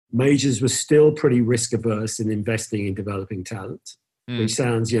majors were still pretty risk averse in investing in developing talent. Which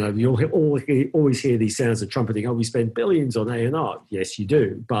sounds, you'll always hear these sounds of trumpeting, oh, we spend billions on A&R. Yes, you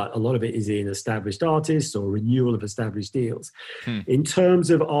do. But a lot of it is in established artists or renewal of established deals. In terms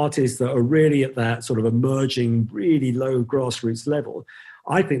of artists that are really at that sort of emerging, really low grassroots level,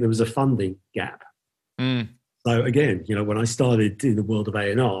 I think there was a funding gap. So again, when I started in the world of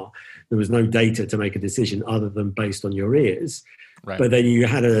A&R, there was no data to make a decision other than based on your ears. Right. But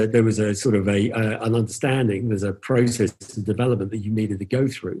then there was a sort of an understanding, there's a process of development that you needed to go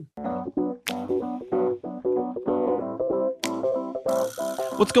through.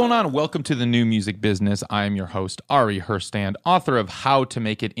 What's going on? Welcome to The New Music Business. I am your host, Ari Herstand, author of How to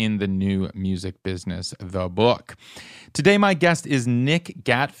Make It in the New Music Business, the book. Today, my guest is Nick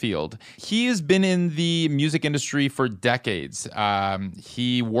Gatfield. He has been in the music industry for decades.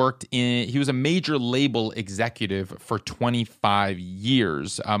 He was a major label executive for 25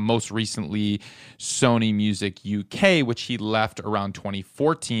 years, most recently Sony Music UK, which he left around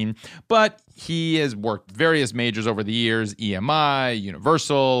 2014. But he has worked various majors over the years, EMI,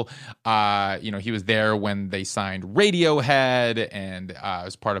 Universal. He was there when they signed Radiohead and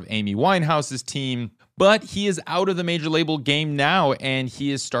was part of Amy Winehouse's team. But he is out of the major label game now, and he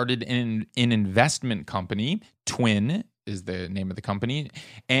has started an investment company. Twin is the name of the company.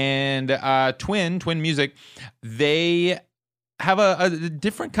 And Twin Music, they have a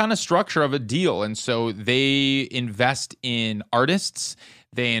different kind of structure of a deal. And so they invest in artists,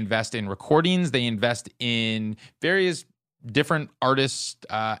 they invest in recordings, they invest in various different artist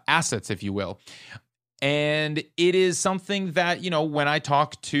assets, if you will. And it is something that, when I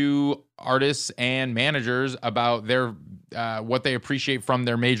talk to artists and managers about their what they appreciate from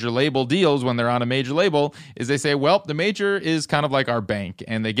their major label deals when they're on a major label, is they say, well, the major is kind of like our bank,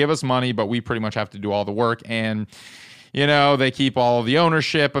 and they give us money, but we pretty much have to do all the work. And they keep all of the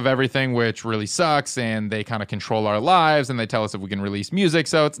ownership of everything, which really sucks, and they kind of control our lives, and they tell us if we can release music.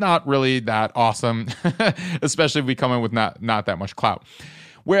 So it's not really that awesome, especially if we come in with not that much clout.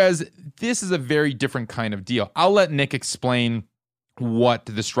 Whereas this is a very different kind of deal. I'll let Nick explain what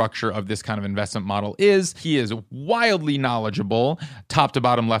the structure of this kind of investment model is. He is wildly knowledgeable, top to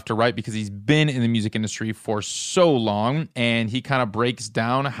bottom, left to right, because he's been in the music industry for so long, and he kind of breaks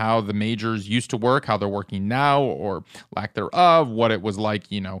down how the majors used to work, how they're working now, or lack thereof, what it was like,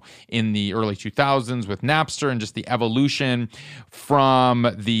 in the early 2000s with Napster, and just the evolution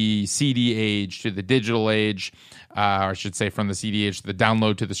from the CD age to the digital age, or I should say from the CD age to the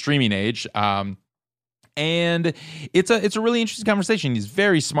download to the streaming age. And it's a really interesting conversation. He's a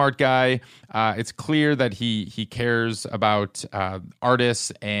very smart guy. It's clear that he cares about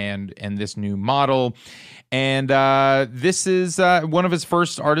artists and this new model. And this is one of his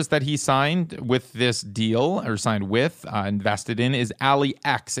first artists that he signed with this deal, or signed with, invested in, is Ali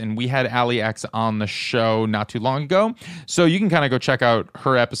X. And we had Ali X on the show not too long ago. So you can kind of go check out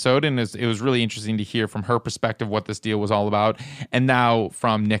her episode. And it was really interesting to hear from her perspective what this deal was all about. And now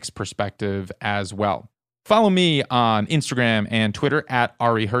from Nick's perspective as well. Follow me on Instagram and Twitter at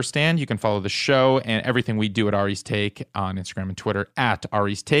Ari Herstand. You can follow the show and everything we do at Ari's Take on Instagram and Twitter at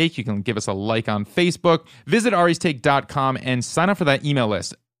Ari's Take. You can give us a like on Facebook. Visit aristake.com and sign up for that email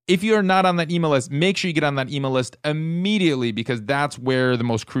list. If you are not on that email list, make sure you get on that email list immediately, because that's where the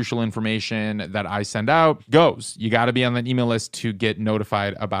most crucial information that I send out goes. You got to be on that email list to get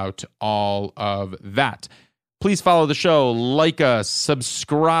notified about all of that. Please follow the show, like us,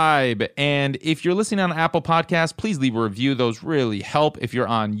 subscribe, and if you're listening on Apple Podcasts, please leave a review. Those really help. If you're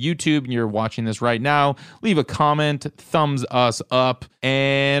on YouTube and you're watching this right now, leave a comment, thumbs us up,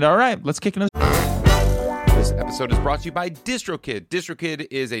 and all right, let's kick into This episode is brought to you by DistroKid. DistroKid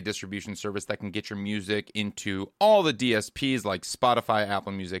is a distribution service that can get your music into all the DSPs like Spotify,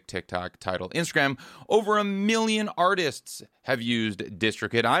 Apple Music, TikTok, Tidal, Instagram. Over 1 million artists have used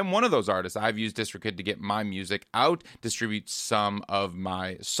DistroKid. I'm one of those artists. I've used DistroKid to get my music out, distribute some of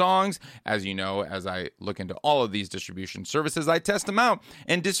my songs. As you know, as I look into all of these distribution services, I test them out.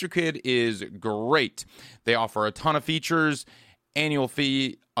 And DistroKid is great. They offer a ton of features, annual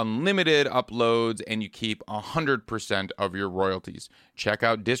fee, unlimited uploads, and you keep 100% of your royalties. Check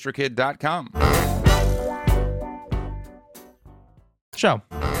out distrokid.com. Show.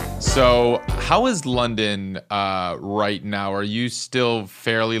 So, how is London right now? Are you still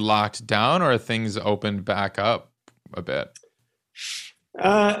fairly locked down, or are things opened back up a bit?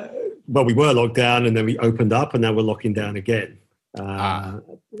 Well, we were locked down, and then we opened up, and now we're locking down again. The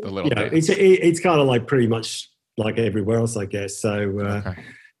little dance. It's kind of like pretty much like everywhere else, I guess. So,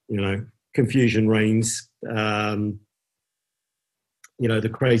 confusion reigns. the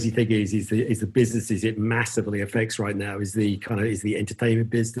crazy thing is the businesses it massively affects right now is the entertainment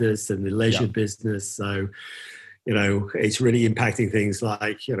business and the leisure business. So, it's really impacting things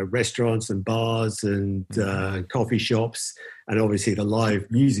like, restaurants and bars and coffee shops. And obviously the live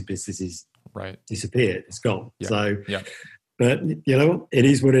music business is disappeared. It's gone. Yeah. So, yeah. But, it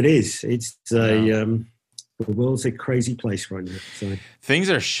is what it is. It's the world's a crazy place right now. So things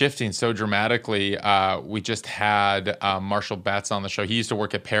are shifting so dramatically. We just had Marshall Betts on the show. He used to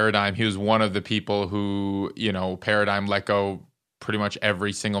work at Paradigm. He was one of the people who, Paradigm let go pretty much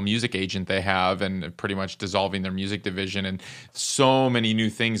every single music agent they have and pretty much dissolving their music division. And so many new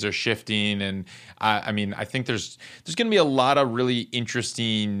things are shifting. And I think there's going to be a lot of really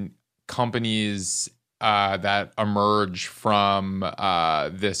interesting companies that emerge from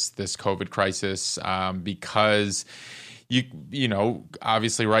this COVID crisis because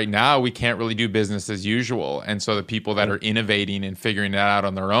obviously right now we can't really do business as usual, and so the people that are innovating and figuring that out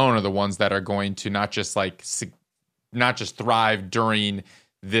on their own are the ones that are going to not just thrive during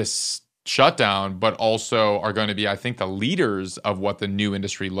this shutdown, but also are going to be, I think, the leaders of what the new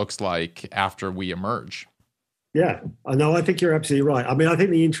industry looks like after we emerge. Yeah, I think you're absolutely right. I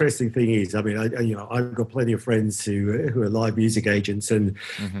think the interesting thing is, I've got plenty of friends who are live music agents, and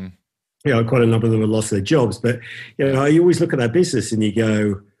quite a number of them have lost their jobs. But you always look at that business and you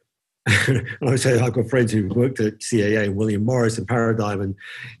go. I say I've got friends who worked at CAA and William Morris and Paradigm,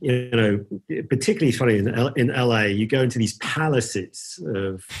 and particularly funny in LA, you go into these palaces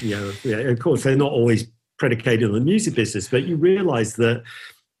of of course they're not always predicated on the music business, but you realise that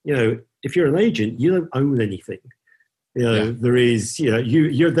if you're an agent, you don't own anything. There is,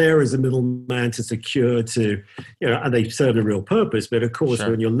 you're there as a middleman to secure and they serve a real purpose. But of course,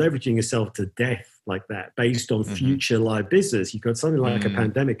 when you're leveraging yourself to death like that, based on future live business, you've got something like a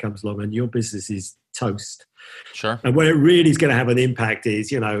pandemic comes along and your business is toast. Sure. And where it really is going to have an impact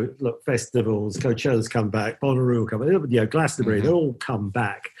is, look, festivals, Coachella's come back, Bonnaroo will come back, Glastonbury, they'll all come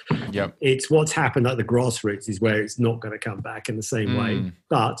back. Yep. It's what's happened at the grassroots is where it's not going to come back in the same way.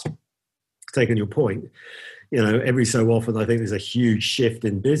 But taking your point, every so often I think there's a huge shift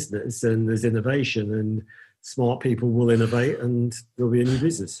in business and there's innovation and smart people will innovate and there'll be a new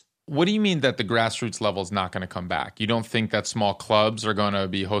business. What do you mean that the grassroots level is not going to come back? You don't think that small clubs are going to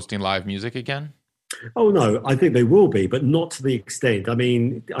be hosting live music again? Oh, no, I think they will be, but not to the extent.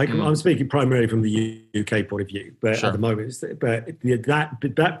 I'm speaking primarily from the UK point of view, but at the moment,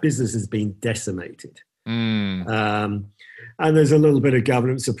 that business has been decimated. And there's a little bit of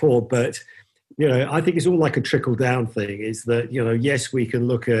government support, but I think it's all like a trickle down thing. Is that yes, we can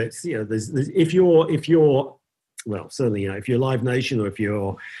look at there's if you're well, certainly if you're Live Nation or if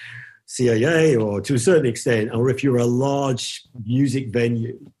you're CAA or to a certain extent, or if you're a large music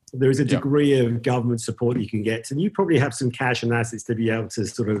venue, there is a degree of government support you can get, and you probably have some cash and assets to be able to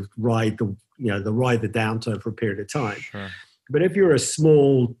sort of ride the downturn for a period of time. Sure. But if you're a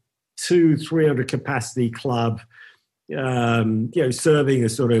small 200-300 capacity club, serving a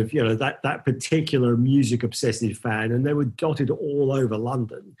sort of that particular music obsessive fan, and they were dotted all over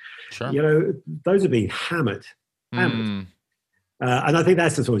London. Sure. Those are being hammered. And I think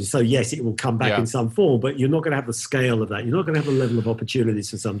that's the sort of, so yes, it will come back in some form, but you're not going to have the scale of that. You're not going to have the level of opportunities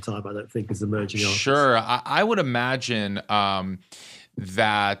for some time, I don't think, as emerging artists. Sure. I would imagine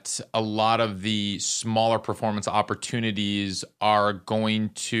that a lot of the smaller performance opportunities are going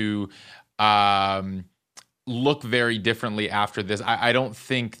to look very differently after this. I don't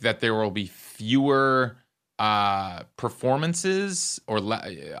think that there will be fewer performances, or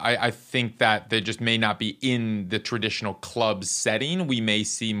I think that they just may not be in the traditional club setting. We may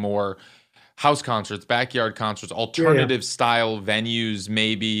see more house concerts, backyard concerts, alternative style venues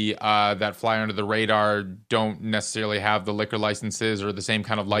maybe that fly under the radar, don't necessarily have the liquor licenses or the same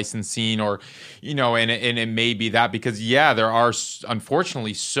kind of licensing, or and it may be that because there are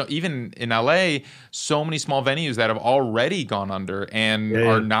unfortunately even in LA so many small venues that have already gone under and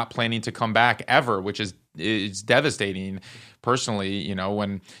are not planning to come back ever, which is devastating. Personally,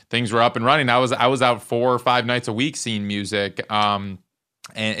 when things were up and running, I was out 4 or 5 nights a week seeing music.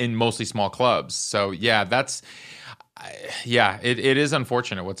 And in mostly small clubs. So it is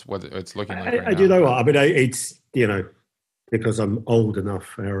unfortunate what it's looking like right now. I do know what, it's, because I'm old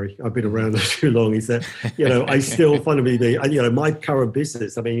enough, Harry, I've been around too long, is that, I still fundamentally, my current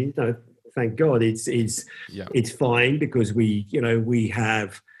business, thank God it's fine because we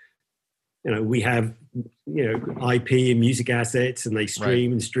have IP and music assets, and they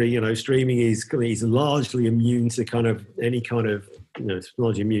stream and stream. Streaming is largely immune to kind of any kind of it's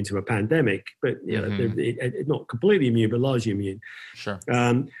largely immune to a pandemic, but it's not completely immune, but largely immune. Sure.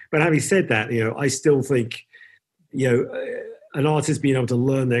 But having said that, I still think an artist being able to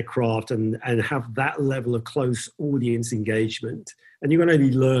learn their craft and have that level of close audience engagement. And you can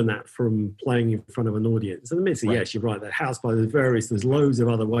only learn that from playing in front of an audience. And admittedly, yes, you're right, that house party, there's loads of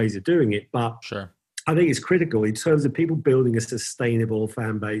other ways of doing it. But sure. I think it's critical in terms of people building a sustainable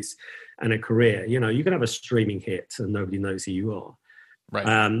fan base and a career. You can have a streaming hit and nobody knows who you are.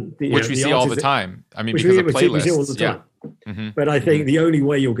 Right. Which we see all the time. I mean, because of playlists. We see all the time. Mm-hmm. But I think the only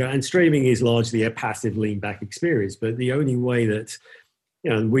way you'll go, and streaming is largely a passive lean back experience, but the only way that,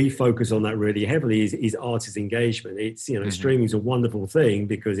 and we focus on that really heavily is artist engagement. It's, streaming is a wonderful thing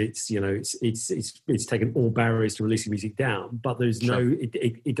because it's taken all barriers to releasing music down, but there's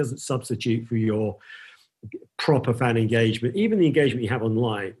it doesn't substitute for your proper fan engagement, even the engagement you have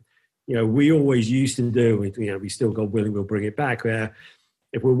online. We always used to do, we still, God willing, we'll bring it back, where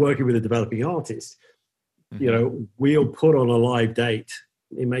if we're working with a developing artist, we'll put on a live date.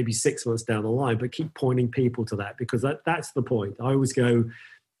 It may be 6 months down the line, but keep pointing people to that, because that's the point. I always go,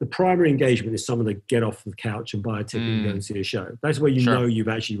 the primary engagement is someone to get off the couch and buy a ticket and go and see a show. That's where you know you've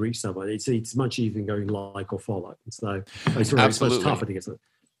actually reached someone. It's much easier than going like or follow. So it's tough, I think, isn't it?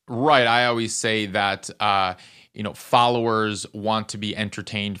 Right. I always say that, followers want to be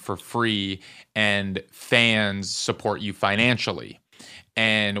entertained for free and fans support you financially.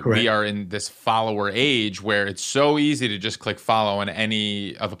 And Correct. We are in this follower age where it's so easy to just click follow on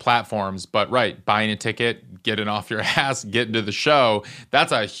any of the platforms. But buying a ticket, getting off your ass, getting to the show,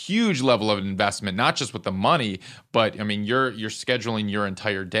 that's a huge level of investment, not just with the money, but I mean, you're scheduling your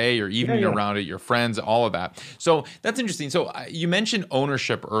entire day, you're evening around it, your friends, all of that. So that's interesting. So you mentioned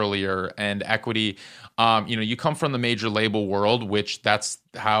ownership earlier and equity. You come from the major label world, which that's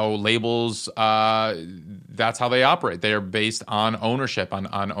how labels, that's how they operate. They are based on ownership,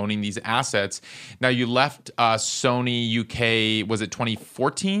 on owning these assets. Now you left Sony UK, was it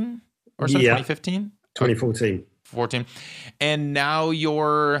 2014 or something? 2015? 2014. 14. And now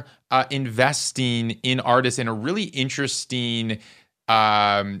you're investing in artists in a really interesting,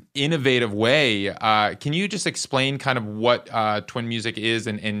 innovative way. Can you just explain kind of what Twin Music is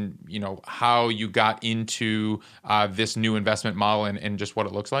and how you got into this new investment model and just what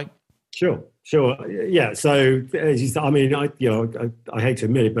it looks like? Sure. Yeah. So, as you said, I mean, I hate to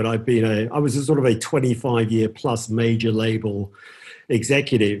admit it, but I was a sort of a 25-year plus major label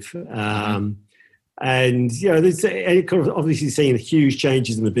executive. And, there's obviously seeing huge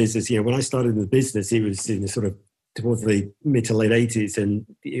changes in the business. When I started in the business, it was in the sort of towards the mid to late 80s. And,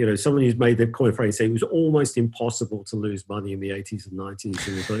 someone who's made the coin phrase say it was almost impossible to lose money in the 80s and 90s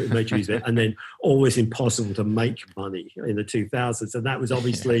in the major music, and then always impossible to make money in the 2000s. And that was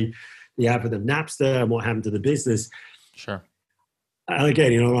obviously the advent of Napster and what happened to the business. Sure. And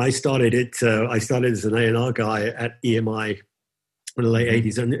again, I started as an A&R guy at EMI in the late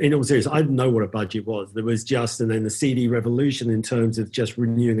 80s. And in all seriousness, I didn't know what a budget was. There was and then the CD revolution in terms of just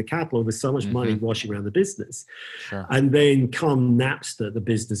renewing the catalog with so much money washing around the business. Sure. And then come Napster, the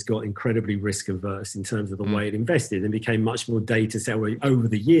business got incredibly risk averse in terms of the way it invested and became much more data centric. Over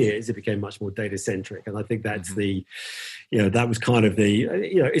the years, it became much more data centric. And I think that's that was kind of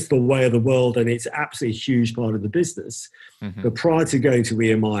it's the way of the world, and it's absolutely a huge part of the business. But prior to going to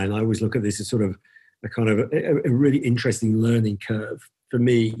EMI, and I always look at this as sort of a kind of a really interesting learning curve for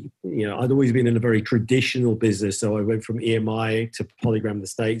me. I'd always been in a very traditional business. So I went from EMI to Polygram in the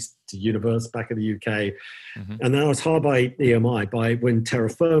States to Universe back in the UK. And then I was hired by EMI when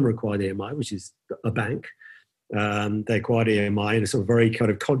Terra Firma acquired EMI, which is a bank. They acquired EMI in a sort of very kind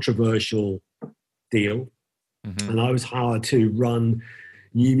of controversial deal. And I was hired to run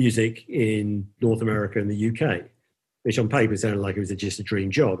new music in North America and the UK, which on paper sounded like it was just a dream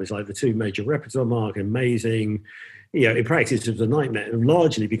job. It's like the two major repertoire market, amazing. In practice, it was a nightmare, and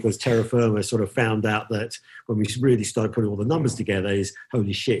largely because Terra Firma sort of found out that when we really started putting all the numbers together is,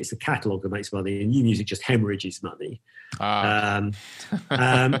 holy shit, it's the catalog that makes money, and new music just hemorrhages money. But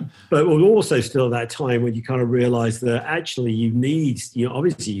we're also still at that time when you kind of realize that actually you need new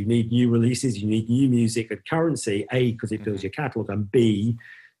releases, you need new music and currency, A, because it builds your catalog, and B,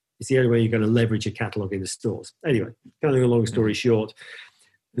 it's the only way you're going to leverage your catalog in the stores. Anyway, cutting a long story short,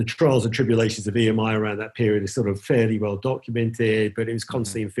 the trials and tribulations of EMI around that period is sort of fairly well documented, but it was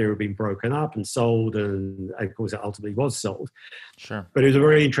constantly in fear of being broken up and sold, and of course it ultimately was sold. Sure. But it was a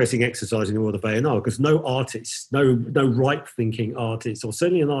very interesting exercise in the world of A&R, because no artist, no right-thinking artist, or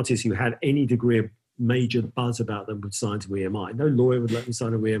certainly an artist who had any degree of major buzz about them would sign to EMI. No lawyer would let them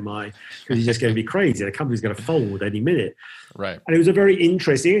sign to EMI because he's just going to be crazy. The company's going to fold any minute. Right. And it was a very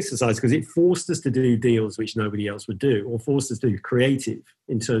interesting exercise because it forced us to do deals which nobody else would do, or forced us to be creative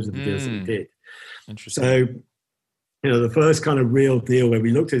in terms of the deals that we did. Interesting. So, the first kind of real deal where we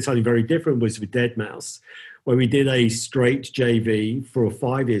looked at something very different was with Deadmau5, where we did a straight JV for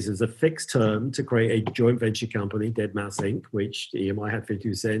 5 years as a fixed term to create a joint venture company, deadmau5 Inc., which EMI had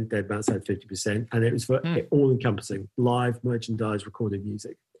 50%, deadmau5 had 50%, and it was for all-encompassing, live, merchandise, recorded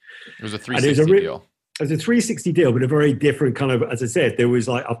music. It was a 360 deal. It was a 360 deal, but a very different kind of, as I said, there was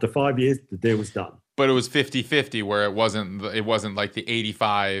like after 5 years, the deal was done. But it was 50-50 where it wasn't like the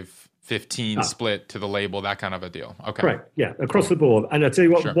 85-15 split to the label, that kind of a deal. Okay. Correct. Yeah. Across the board. And I'll tell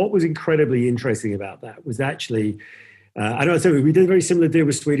you what was incredibly interesting about that was actually, I know I said we did a very similar deal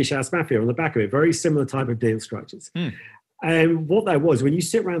with Swedish House Mafia on the back of it, very similar type of deal structures. And what that was, when you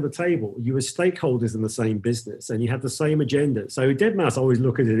sit around the table, you were stakeholders in the same business and you had the same agenda. So deadmau5 I always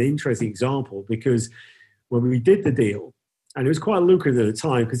look at an interesting example because when we did the deal, and it was quite lucrative at the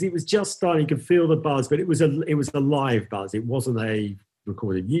time because it was just starting, you could feel the buzz, but it was a live buzz. It wasn't a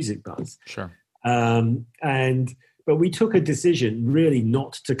recorded music buzz. Sure. But we took a decision really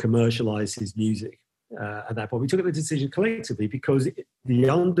not to commercialize his music at that point. We took the decision collectively because the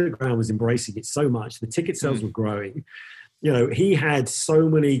underground was embracing it so much. The ticket sales were growing. You know, he had so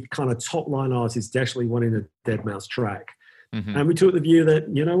many kind of top line artists definitely wanting a deadmau5 track. And we took the view that,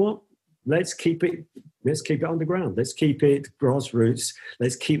 you know what, let's keep it underground. Let's keep it grassroots.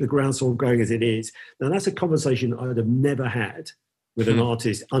 Let's keep the groundswell going as it is. Now that's a conversation I'd have never had with an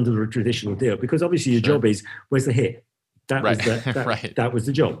artist under a traditional deal, because obviously your job is, where's the hit? That was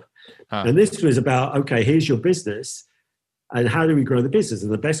the job. And this was about, okay, here's your business and how do we grow the business?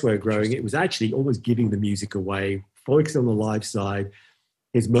 And the best way of growing it was actually almost giving the music away, focused on the live side.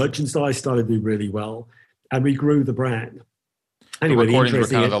 His merchandise started to do really well, and we grew the brand. Anyway, the recordings were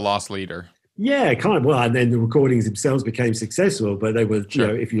kind of the lost leader. Yeah, kind of. Well, and then the recordings themselves became successful, but they were, you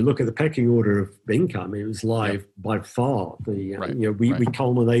know, if you look at the pecking order of income, it was live by far. We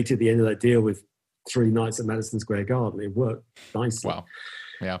culminated the end of that deal with 3 nights at Madison Square Garden. It worked nicely. Wow.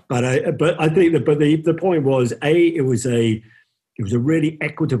 Yeah. But I think the point was, it was a really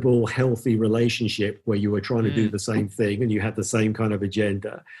equitable, healthy relationship where you were trying to do the same thing and you had the same kind of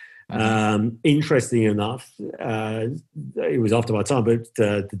agenda. Interesting enough, it was after my time, but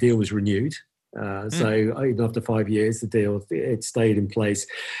the deal was renewed. So even after 5 years, the deal, it stayed in place.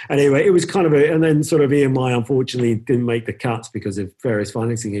 Anyway, it was kind of and then sort of EMI unfortunately didn't make the cuts because of various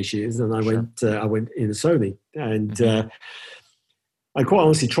financing issues. And I went into Sony, and I quite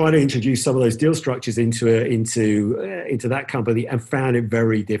honestly tried to introduce some of those deal structures into that company and found it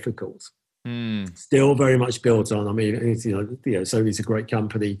very difficult. Still very much built on. I mean, Sony's a great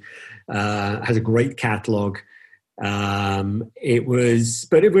company, has a great catalog. It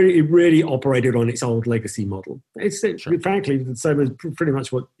really operated on its old legacy model. It's frankly the same as pretty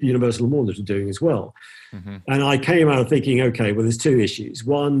much what Universal Warners were doing as well. And I came out thinking, okay, well, there's 2 issues.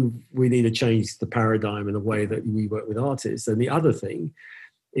 One, we need to change the paradigm in the way that we work with artists, and the other thing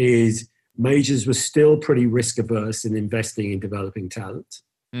is majors were still pretty risk averse in investing in developing talent.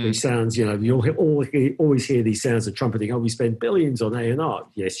 Which sounds, you'll always hear these sounds of trumpeting, we spend billions on A&R.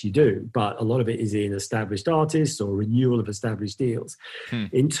 Yes, you do. But a lot of it is in established artists or renewal of established deals.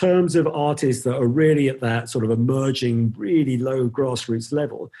 In terms of artists that are really at that sort of emerging, really low grassroots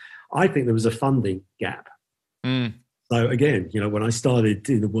level, I think there was a funding gap. So again, when I started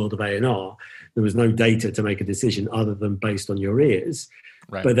in the world of A&R, there was no data to make a decision other than based on your ears.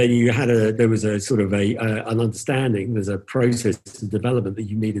 Right. But then there was a sort of an understanding. There's a process of development that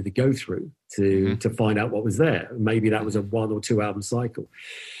you needed to go through to find out what was there. Maybe that was a 1 or 2 album cycle.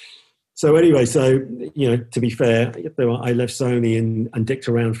 So anyway, to be fair, I left Sony and dicked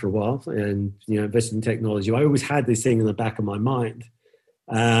around for a while and invested in technology. I always had this thing in the back of my mind,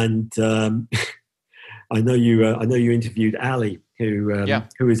 and I know you interviewed Ali,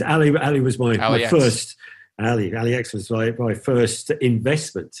 who is Ali. Ali was my first. Ali-X was my first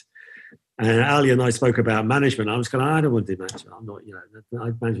investment. And Ali and I spoke about management. I was going, I don't want to do management. I'm not,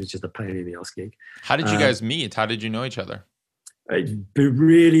 management is just a pain in the ass gig. How did you guys meet? How did you know each other? It's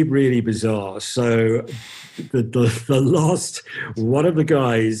really, really bizarre. So the last, one of the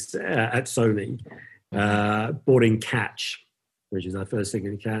guys at Sony bought in Catch, which is our first thing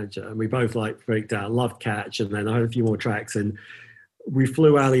in Catch. And we both freaked out, loved Catch. And then I had a few more tracks and we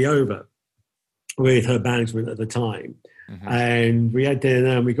flew Ali over with her management at the time. And we had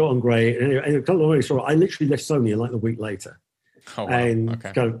dinner and we got on great. And anyway, I literally left Sony a week later. Oh, wow. And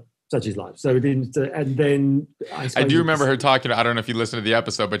kind of such is life. So we didn't, and then I do remember her talking, I don't know if you listened to the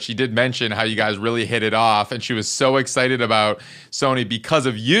episode, but she did mention how you guys really hit it off and she was so excited about Sony because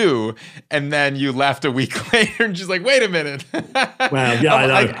of you. And then you left a week later and she's like, wait a minute. Well,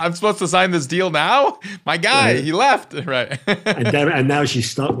 yeah, I'm supposed to sign this deal now? My guy, he left. Right. and now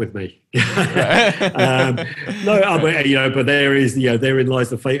she's stuck with me. but there is, therein lies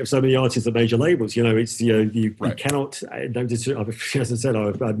the fate of so many artists at major labels. It's, you cannot, as I said,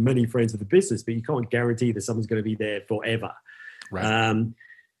 I've had many friends in the business, but you can't guarantee that someone's going to be there forever. Right.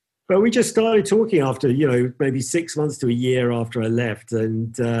 But we just started talking after, maybe 6 months to a year after I left.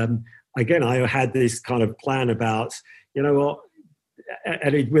 And again, I had this kind of plan about, what,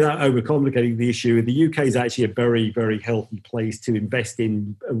 and without overcomplicating the issue, the UK is actually a very, very healthy place to invest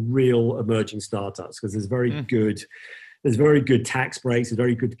in real emerging startups, because there's very good tax breaks, there's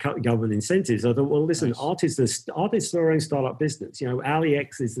very good government incentives. I thought, well, listen, nice. Artists are their own startup business.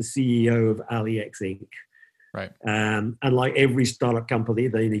 AliEx is the CEO of AliEx Inc. Right. And like every startup company,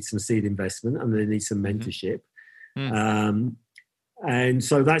 they need some seed investment and they need some mentorship. And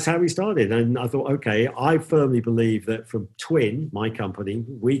so that's how we started. And I thought, okay, I firmly believe that from Twin, my company,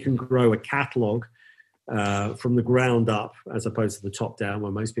 we can grow a catalog from the ground up, as opposed to the top down,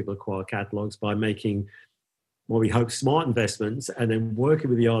 where most people acquire catalogs, by making what we hope smart investments and then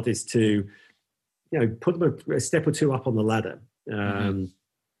working with the artists to, put them a step or two up on the ladder.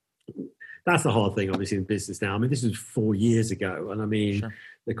 That's the hard thing, obviously, in business now. I mean, this was 4 years ago. And I mean, sure.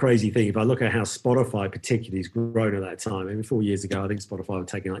 The crazy thing, if I look at how Spotify particularly has grown at that time, I mean, 4 years ago, I think Spotify was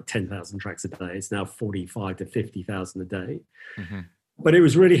taking like 10,000 tracks a day. It's now 45 to 50,000 a day. But it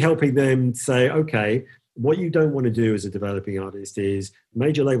was really helping them say, okay, what you don't want to do as a developing artist is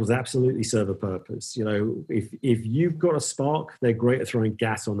major labels absolutely serve a purpose. If you've got a spark, they're great at throwing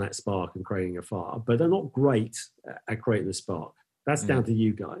gas on that spark and creating a fire, but they're not great at creating the spark. That's down to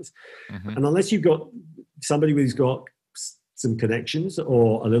you guys. And unless you've got somebody who's got some connections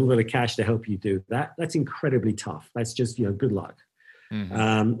or a little bit of cash to help you do that, that's incredibly tough. That's just, good luck.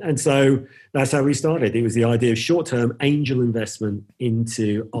 And so that's how we started. It was the idea of short-term angel investment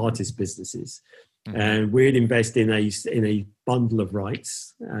into artist businesses. And we'd invest in a bundle of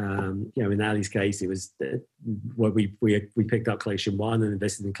rights. In Ali's case, it was where we picked up collection 1 and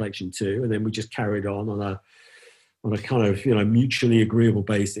invested in collection 2. And then we just carried on a kind of, mutually agreeable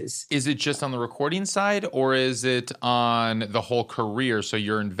basis. Is it just on the recording side, or is it on the whole career? So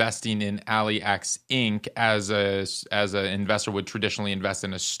you're investing in AliEx Inc. as an investor would traditionally invest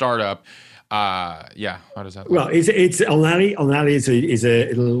in a startup. How does that look? Well, it's on Ali. On Ali is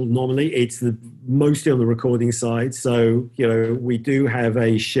a normally it's mostly on the recording side. So we do have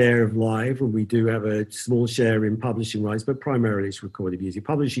a share of live, and we do have a small share in publishing rights, but primarily it's recorded music.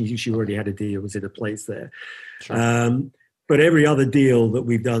 Publishing usually already had a deal, was in a place there. Sure. But every other deal that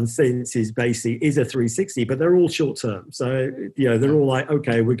we've done since is a 360, but they're all short term. So they're all like,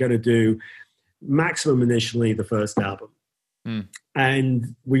 okay, we're going to do maximum initially the first album.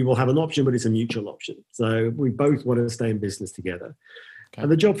 And we will have an option, but it's a mutual option. So we both want to stay in business together. Okay.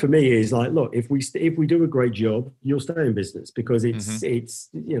 And the job for me is like, look, if we do a great job, you'll stay in business, because it's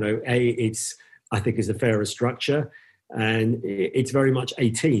I think is a fairer structure, and it's very much a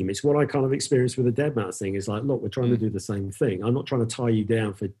team. It's what I kind of experienced with the deadmau5 thing. Is like, look, we're trying to do the same thing. I'm not trying to tie you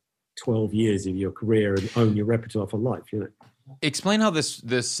down for 12 years of your career and own your repertoire for life. Explain how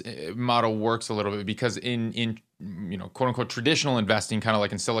this model works a little bit, because in quote unquote traditional investing, kind of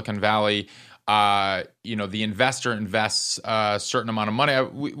like in Silicon Valley, the investor invests a certain amount of money.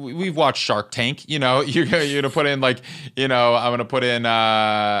 We've watched Shark Tank. You're going to put in I'm going to put in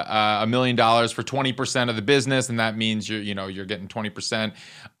 $1 million for 20% of the business, and that means you're getting 20%,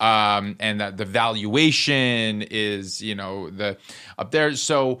 and that the valuation is the up there.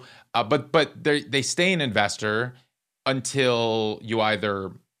 So, but they stay an investor until you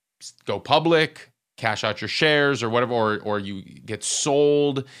either go public, cash out your shares or whatever, or you get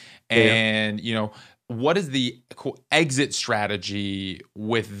sold. And, what is the exit strategy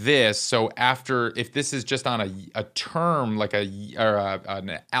with this? So if this is just on a term, like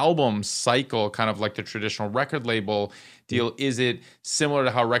an album cycle, kind of like the traditional record label deal, is it similar to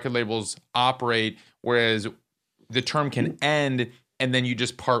how record labels operate, whereas the term can end and then you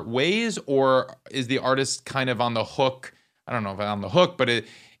just part ways? Or is the artist kind of on the hook? I don't know if I'm on the hook, but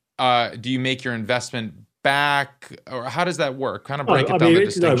do you make your investment back, or how does that work? Kind of break it down, the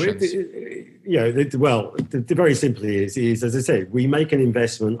distinctions. Very simply is, as I said, we make an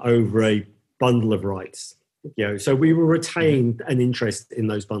investment over a bundle of rights. So we will retain an interest in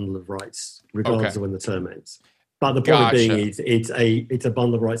those bundle of rights, regardless of when the term ends. But the point being is, it's a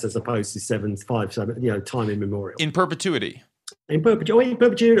bundle of rights as opposed to 7, time immemorial. In perpetuity. In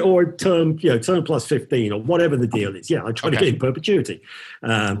perpetuity, or term plus 15, or whatever the deal is. I try to get in perpetuity.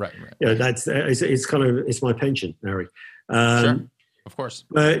 That's it's my pension, Harry. Sure. Of course.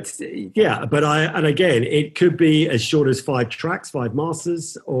 But yeah, and again, it could be as short as 5 tracks, 5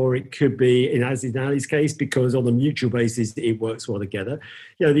 masters, or it could be, as in Ali's case, because on a mutual basis, it works well together.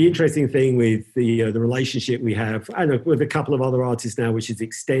 The interesting thing with the relationship we have, and with a couple of other artists now, which has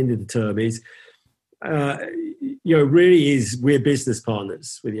extended the term, is, really is we're business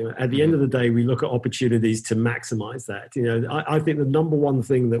partners with you. At the end of the day, we look at opportunities to maximize that. I think the number one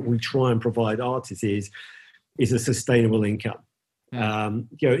thing that we try and provide artists is a sustainable income.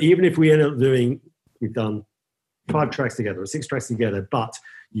 Even if we end up we've done 5 tracks together or 6 tracks together, but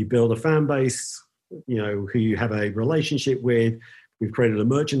you build a fan base, who you have a relationship with. We've created a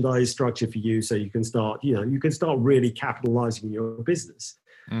merchandise structure for you, so you can start really capitalizing your business.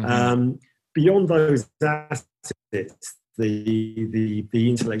 Beyond those assets, the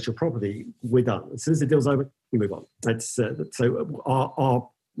intellectual property, we're done. As soon as the deal's over, we move on. So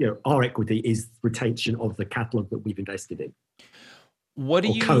our equity is retention of the catalog that we've invested in. What do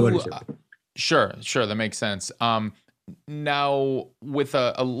you? Sure, that makes sense. Now, with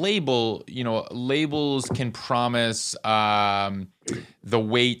a label, labels can promise the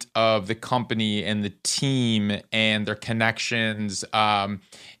weight of the company and the team and their connections. Do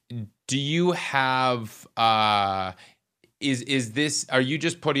you have? Is this? Are you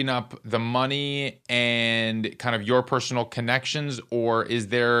just putting up the money and kind of your personal connections, or is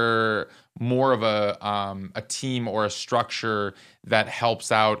there more of a team or a structure that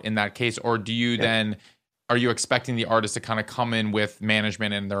helps out in that case? Or do you then, are you expecting the artist to kind of come in with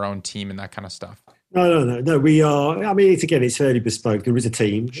management and their own team and that kind of stuff? No. We are, it's fairly bespoke. There is a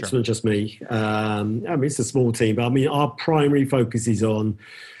team. Sure. It's not just me. It's a small team, but our primary focus is on,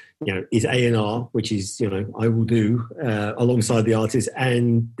 is A&R, which is, I will do alongside the artist,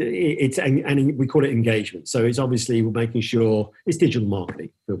 and we call it engagement. So it's obviously we're making sure it's digital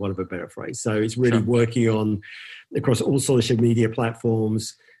marketing, for want of a better phrase. So it's really working on across all social media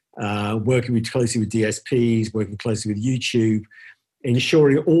platforms, working closely with DSPs, working closely with YouTube,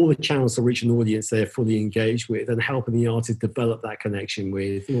 ensuring all the channels to reach an audience they're fully engaged with, and helping the artist develop that connection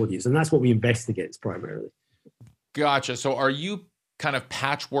with the audience. And that's what we invest against primarily. Gotcha. So are you kind of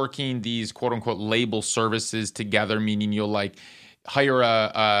patchworking these quote unquote label services together, meaning you'll hire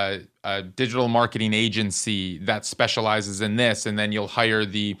a digital marketing agency that specializes in this, and then you'll hire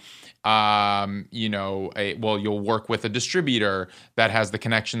the you'll work with a distributor that has the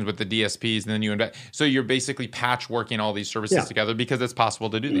connections with the DSPs, and then you invest. So you're basically patchworking all these services together because it's possible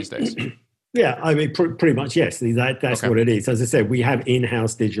to do these days. Yeah, pretty much, yes. That's what it is. As I said, we have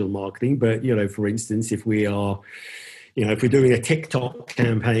in-house digital marketing, but, for instance, if we are, if we're doing a TikTok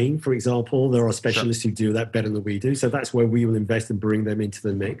campaign, for example, there are specialists who do that better than we do. So that's where we will invest and bring them into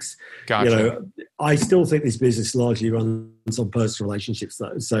the mix. Gotcha. I still think this business largely runs on personal relationships,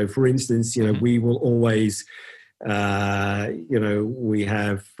 though. So, for instance, we will always, we have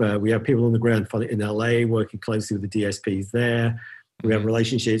people on the ground in LA working closely with the DSPs there. We have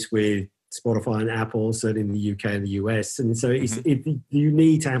relationships with Spotify and Apple, certainly in the UK and the US. And so you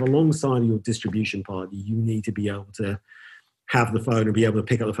need to have, alongside your distribution partner, you need to be able to have the phone and be able to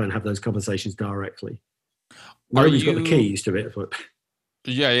pick up the phone and have those conversations directly. Nobody's got the keys to it.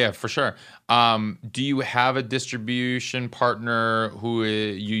 Yeah, for sure. Do you have a distribution partner who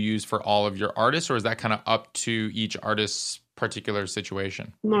you use for all of your artists, or is that kind of up to each artist's particular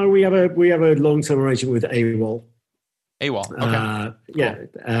situation? No, we have a long-term arrangement with AWOL. AWOL, okay.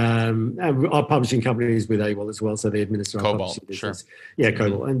 Cool. Our publishing company is with AWOL as well, so they administer our publishing business. Sure. Yeah,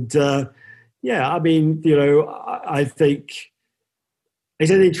 Cobalt. And I think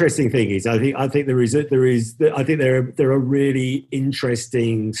it's an interesting thing. I think they're a really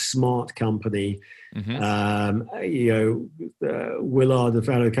interesting, smart company. Willard, the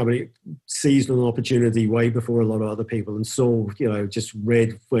founder of the company, seized an opportunity way before a lot of other people and saw, just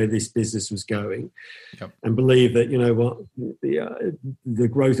read where this business was going, and believed that, the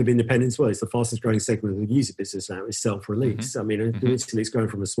growth of independence, it's the fastest growing segment of the music business now, is self-release. It's going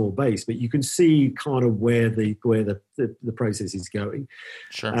from a small base, but you can see kind of where the process is going.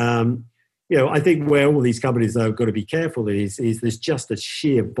 Sure. I think where all these companies, though, have got to be careful is there's just a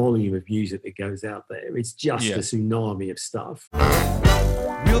sheer volume of music that goes out there. It's just a tsunami of stuff.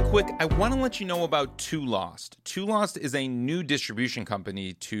 Real quick, I want to let you know about Too Lost. Too Lost is a new distribution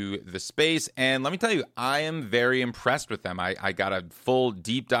company to the space, and let me tell you, I am very impressed with them. I got a full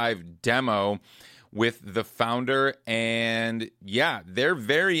deep dive demo with the founder, and they're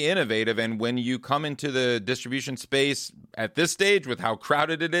very innovative. And when you come into the distribution space at this stage with how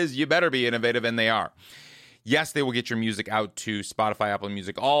crowded it is, you better be innovative, and they are. Yes, they will get your music out to Spotify, Apple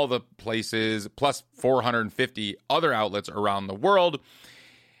Music, all the places, plus 450 other outlets around the world.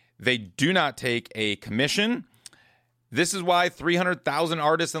 They do not take a commission. This is why 300,000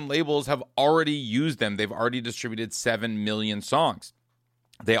 artists and labels have already used them. They've already distributed 7 million songs.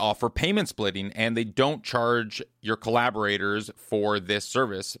 They offer payment splitting, and they don't charge your collaborators for this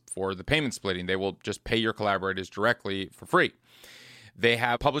service, for the payment splitting. They will just pay your collaborators directly for free. They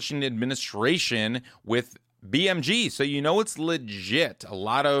have publishing administration with BMG, so you know it's legit. A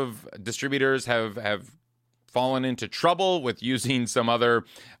lot of distributors have fallen into trouble with using some other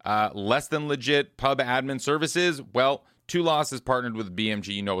less than legit pub admin services. Well, Two Lost is partnered with BMG.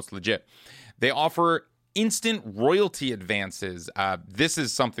 You know it's legit. They offer instant royalty advances. This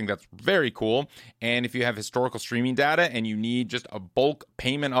is something that's very cool. And if you have historical streaming data and you need just a bulk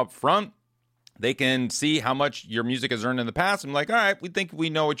payment up front, they can see how much your music has earned in the past. And like, all right, we think we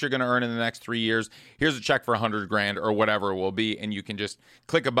know what you're going to earn in the next 3 years. Here's a check for $100,000 or whatever it will be. And you can just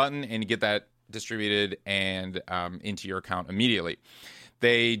click a button and get that distributed and into your account immediately.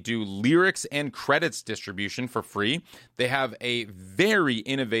 They do lyrics and credits distribution for free. They have a very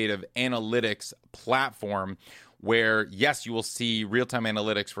innovative analytics platform where, yes, you will see real-time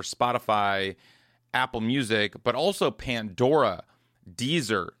analytics for Spotify, Apple Music, but also Pandora,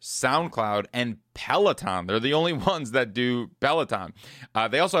 Deezer, SoundCloud, and Peloton. They're the only ones that do Peloton.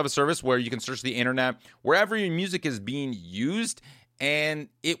 They also have a service where you can search the internet wherever your music is being used, and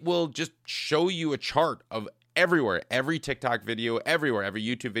it will just show you a chart of everywhere, every TikTok video, everywhere, every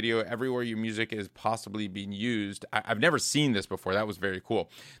YouTube video, everywhere your music is possibly being used. I've never seen this before. That was very cool.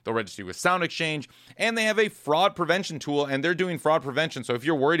 They'll register with Sound Exchange, and they have a fraud prevention tool, and they're doing fraud prevention. So if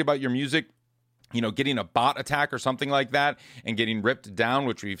you're worried about your music, getting a bot attack or something like that and getting ripped down,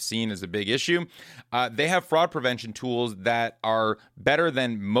 which we've seen is a big issue, they have fraud prevention tools that are better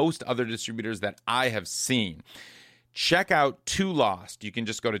than most other distributors that I have seen. Check out Two Lost. You can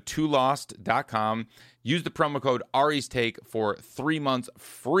just go to twolost.com, use the promo code Ari's Take for 3 months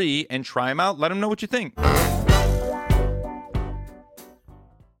free, and try them out. Let them know what you think.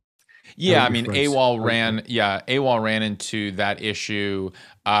 Yeah, I mean, AWOL ran into that issue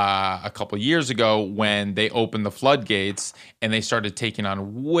a couple years ago when they opened the floodgates and they started taking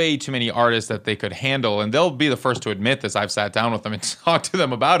on way too many artists that they could handle. And they'll be the first to admit this. I've sat down with them and talked to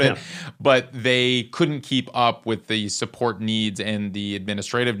them about it, but they couldn't keep up with the support needs and the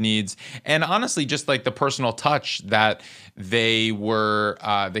administrative needs. And honestly, just like the personal touch that they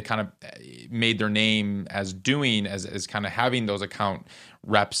kind of made their name as doing, as kind of having those account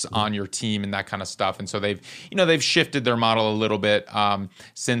reps on your team and that kind of stuff. And so they've shifted their model a little bit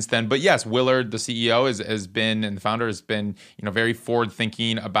since then. But yes, Willard, the CEO, has been, and the founder has been, very forward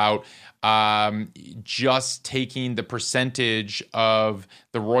thinking about just taking the percentage of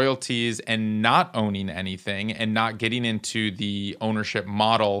the royalties and not owning anything and not getting into the ownership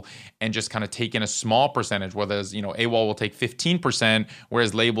model and just kind of taking a small percentage, whereas, AWOL will take 15%,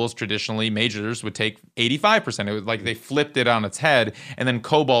 whereas labels traditionally, majors would take 85%. It was like they flipped it on its head. And then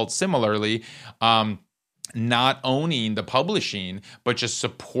Cobalt similarly, not owning the publishing, but just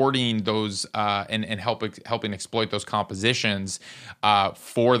supporting those and helping exploit those compositions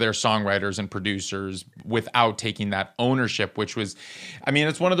for their songwriters and producers without taking that ownership, which was,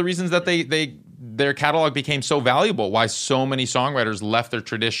 it's one of the reasons that their catalog became so valuable, why so many songwriters left their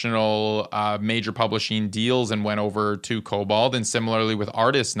traditional major publishing deals and went over to Cobalt. And similarly with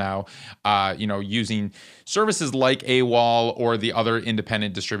artists now, using services like AWOL or the other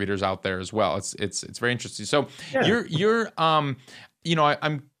independent distributors out there as well. It's very interesting. So you're I'm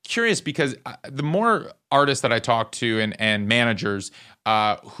curious because the more artists that I talk to and managers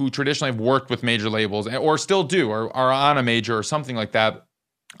who traditionally have worked with major labels or still do or are on a major or something like that,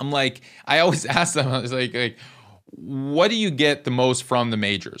 I'm like, I always ask them, I was like, what do you get the most from the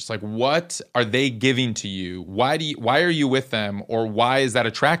majors? Like, what are they giving to you? Why are you with them? Or why is that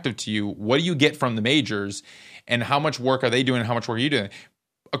attractive to you? What do you get from the majors? And how much work are they doing? How much work are you doing?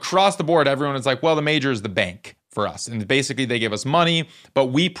 Across the board, everyone is like, well, the major is the bank for us. And basically they give us money, but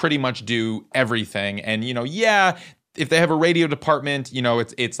we pretty much do everything. And, if they have a radio department,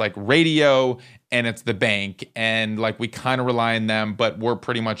 it's like radio and it's the bank, and like we kind of rely on them, but we're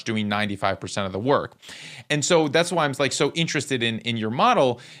pretty much doing 95% of the work. And so that's why I'm like so interested in your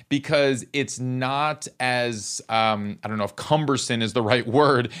model, because it's not as I don't know if cumbersome is the right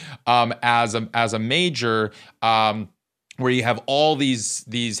word, as a major. Where you have all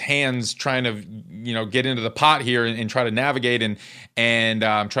these hands trying to get into the pot here and try to navigate and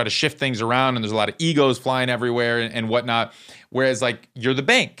try to shift things around, and there's a lot of egos flying everywhere and whatnot. Whereas like you're the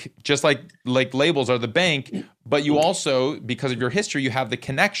bank, just like labels are the bank, but you also, because of your history, you have the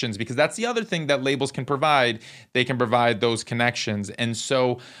connections, because that's the other thing that labels can provide. They can provide those connections, and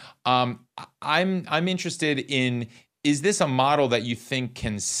so I'm interested in, is this a model that you think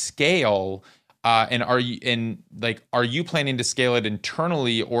can scale? And are you planning to scale it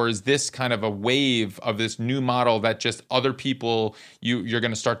internally, or is this kind of a wave of this new model that just other people you're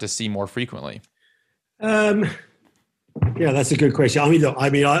going to start to see more frequently? Yeah, that's a good question. I mean, look, I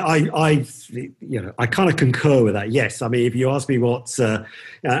kind of concur with that. Yes, I mean, if you ask me what's, and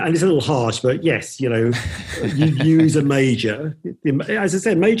it's a little harsh, but yes, you use a major. As I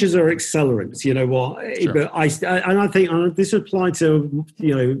said, majors are accelerants. You know what? Sure. But I think this applied to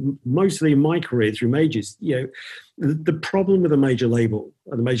mostly in my career through majors. The problem with a major label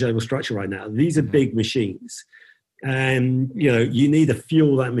and the major label structure right now, these are big machines, and you need to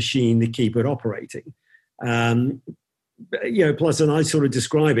fuel that machine to keep it operating. Plus, and I sort of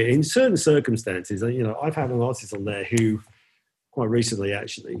describe it in certain circumstances. I've had an artist on there who, quite recently,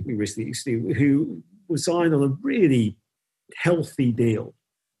 actually, who was signed on a really healthy deal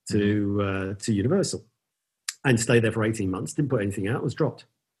to Universal, and stayed there for 18 months. Didn't put anything out. Was dropped.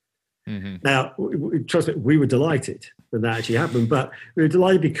 Mm-hmm. Now, trust me, we were delighted when that actually happened. But we were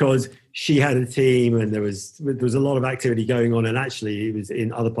delighted because she had a team, and there was a lot of activity going on. And actually, it was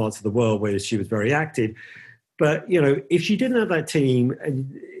in other parts of the world where she was very active. But, if she didn't have that team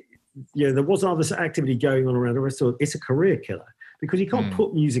and, there wasn't other activity going on around the rest of it, it's a career killer because you can't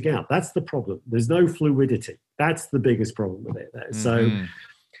put music out. That's the problem. There's no fluidity. That's the biggest problem with it. So,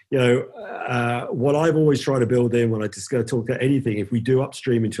 what I've always tried to build in when I just go talk about anything, if we do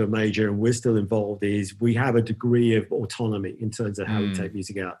upstream into a major and we're still involved, is we have a degree of autonomy in terms of how we take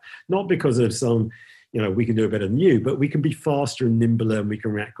music out. Not because of some, we can do it better than you, but we can be faster and nimbler and we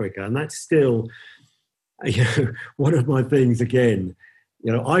can react quicker. And that's still... one of my things, again,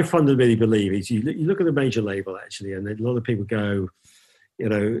 I fundamentally believe is you look at the major label, actually, and a lot of people go,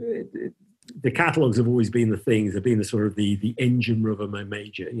 the catalogs have always been the things, they've been the sort of the engine room of a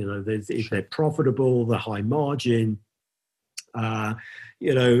major. If they're profitable, the high margin, the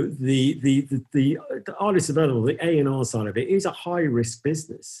artist development, the A&R side of it is a high risk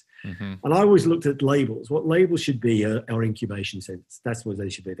business. Mm-hmm. And I always looked at labels. What labels should be are incubation centers. That's what they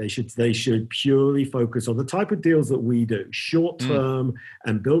should be. They should purely focus on the type of deals that we do, short term,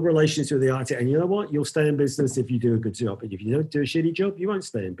 and build relationships with the artist. And you know what? You'll stay in business if you do a good job. And if you don't do a shitty job, you won't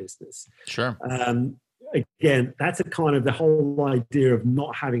stay in business. Sure. Again, that's a kind of the whole idea of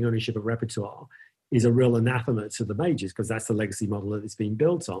not having ownership of repertoire is a real anathema to the majors because that's the legacy model that it's been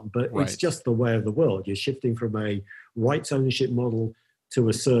built on. But It's just the way of the world. You're shifting from a rights ownership model to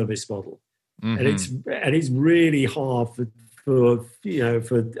a service model, and it's really hard for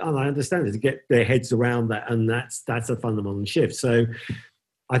and I understand it, to get their heads around that, and that's a fundamental shift. So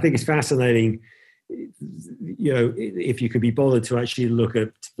I think it's fascinating, if you could be bothered to actually look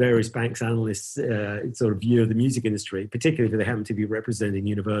at various banks analysts sort of view of the music industry, particularly if they happen to be representing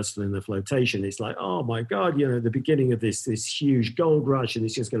Universal in the flotation. It's like, oh my God, the beginning of this huge gold rush, and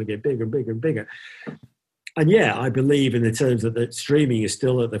it's just going to get bigger and bigger and bigger. And yeah, I believe in the terms that streaming is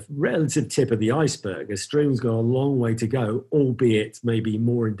still at the relative tip of the iceberg. As streaming's got a long way to go, albeit maybe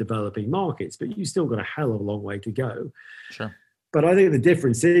more in developing markets, but you've still got a hell of a long way to go. Sure. But I think the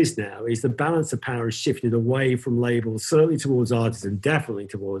difference is the balance of power has shifted away from labels, certainly towards artists and definitely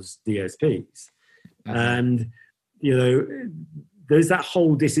towards DSPs. Mm-hmm. And, there's that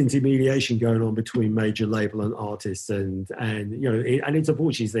whole disintermediation going on between major label and artists, and it's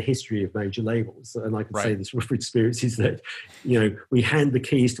unfortunately the history of major labels. And I can say this from experience is that, we hand the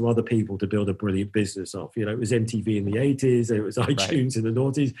keys to other people to build a brilliant business off. It was MTV in the 80s, and it was iTunes in the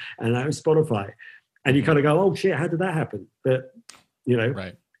noughties, and now it's Spotify. And you kind of go, oh shit, how did that happen? But,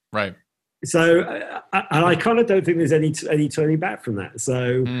 Right. So, and I kind of don't think there's any turning back from that.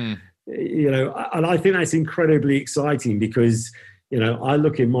 So, and I think that's incredibly exciting because, I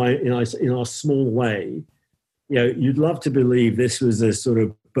look in our small way, you'd love to believe this was a sort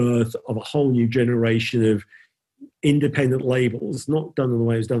of birth of a whole new generation of independent labels, not done in the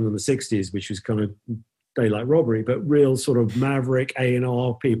way it was done in the 60s, which was kind of daylight robbery, but real sort of maverick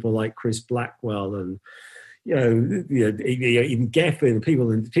A&R people like Chris Blackwell and, even Geffen, people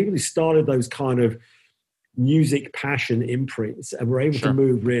who started those kind of music passion imprints and were able to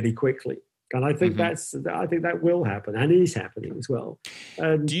move really quickly. And I think I think that will happen and is happening as well.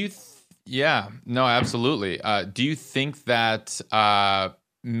 Do you? No, absolutely. Do you think that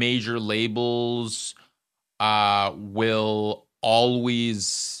major labels will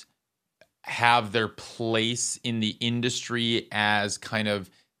always have their place in the industry as kind of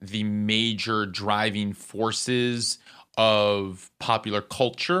the major driving forces of popular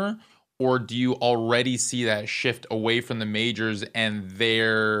culture? Or do you already see that shift away from the majors and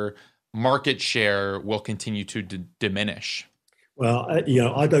their market share will continue to diminish? Well,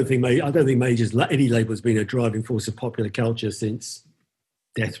 I don't think majors, any label, has been a driving force of popular culture since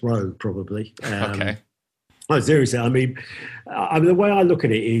Death Row, probably. Okay. No, seriously. I mean, the way I look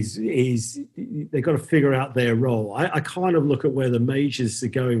at it is they've got to figure out their role. I kind of look at where the majors are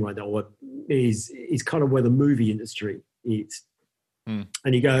going right now. Is kind of where the movie industry is, and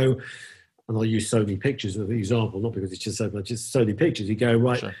you go, and I'll use Sony Pictures as an example, not because it's just so much, just Sony Pictures. You go,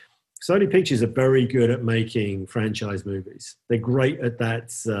 right. Sure. Sony Pictures are very good at making franchise movies. They're great at that.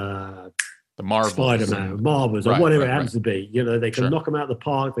 The Marvels, Spider-Man, Marvels, or whatever it happens to be. You know, they can knock them out of the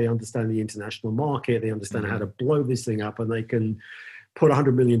park. They understand the international market. They understand how to blow this thing up, and they can put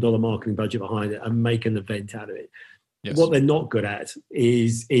 $100 million marketing budget behind it and make an event out of it. Yes. What they're not good at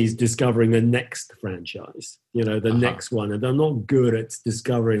is discovering the next franchise. You know, the next one, and they're not good at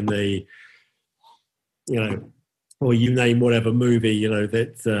discovering the, you know, or you name whatever movie, you know,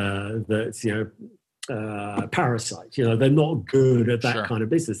 that's you know. Parasite, you know, they're not good at that kind of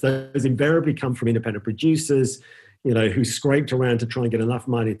business. Those invariably come from independent producers, you know, who scraped around to try and get enough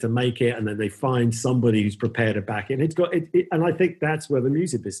money to make it, and then they find somebody who's prepared to back it. And it's got it, and I think that's where the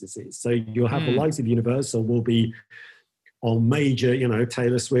music business is. So you'll have the likes of Universal will be on major, you know,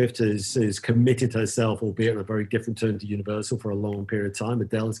 Taylor Swift has committed herself, albeit on a very different term, to Universal for a long period of time.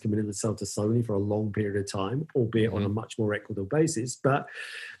 Adele has committed herself to Sony for a long period of time, albeit on a much more equitable basis. But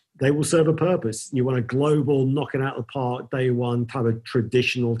they will serve a purpose. You want a global, knock it out of the park, day one type of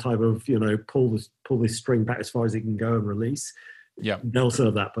traditional type of, you know, pull this string back as far as it can go and release. Yeah, they'll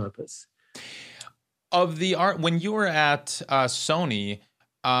serve that purpose. Of the art, when you were at Sony,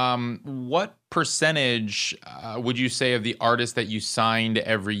 what percentage would you say of the artists that you signed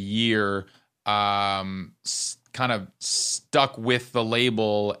every year kind of stuck with the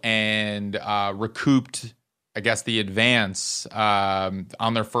label and recouped, I guess, the advance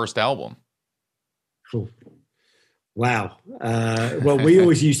on their first album? Cool. Wow. Well, we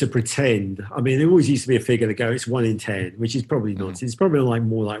always used to pretend. I mean, there always used to be a figure to go, it's 1 in 10, which is probably nonsense. It's probably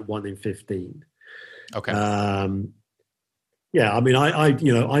more like 1 in 15. Okay. Yeah, I mean,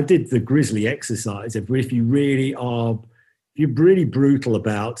 I did the grisly exercise. If you're really brutal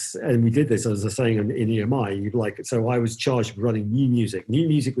about, and we did this, as I was saying, in EMI, so I was charged with running new music. New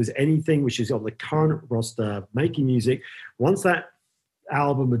music was anything which is on the current roster, making music. Once that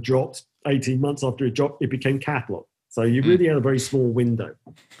album had dropped, 18 months after it dropped, it became catalog. So you really had a very small window.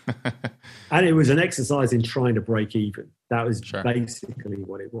 And it was an exercise in trying to break even. That was basically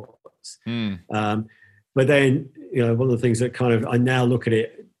what it was. But then, you know, one of the things that kind of, I now look at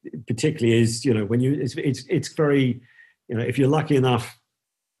it particularly is, you know, when it's very, you know, if you're lucky enough,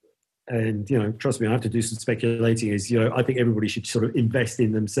 and, you know, trust me, I have to do some speculating, is, you know, I think everybody should sort of invest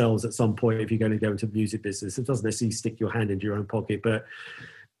in themselves at some point if you're going to go into the music business. It doesn't necessarily stick your hand into your own pocket, but,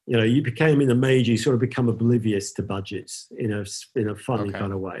 you know, you became in the major, you sort of become oblivious to budgets in a funny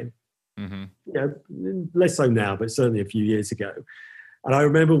kind of way. You know, less so now, but certainly a few years ago. And I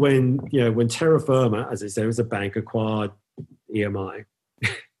remember when Terra Firma, as I say, was a bank, acquired EMI.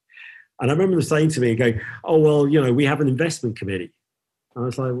 And I remember them saying to me, going, oh, well, you know, we have an investment committee. And I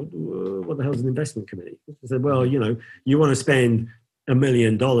was like, what the hell is an investment committee? I said, well, you know, you want to spend $1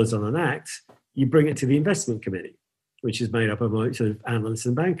 million on an act, you bring it to the investment committee, which is made up of sort of analysts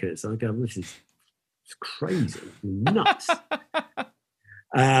and bankers. And I go, this is crazy, nuts.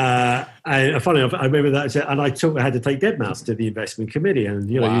 And funny enough, I remember that, and I had to take Deadmau5 to the investment committee, and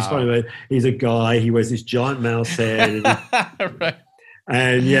you know, he's funny. He's a guy. He wears this giant mouse head, right?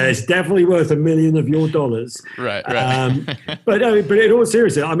 And yeah, it's definitely worth $1 million of your dollars, right? But in all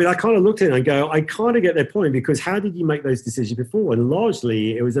seriousness, I mean, I kind of looked at it and go, I kind of get their point, because how did you make those decisions before? And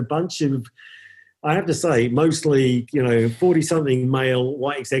largely, it was a bunch of, I have to say, mostly, you know, 40-something male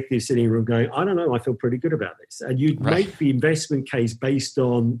white executives sitting in a room going, I don't know, I feel pretty good about this. And you'd make the investment case based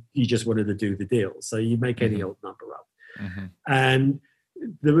on you just wanted to do the deal. So you make any old number up. And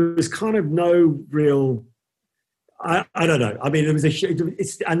there was kind of no real, I don't know. I mean, and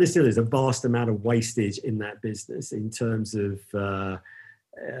there still is a vast amount of wastage in that business in terms of,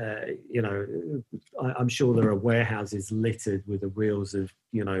 you know, I'm sure there are warehouses littered with the reels of,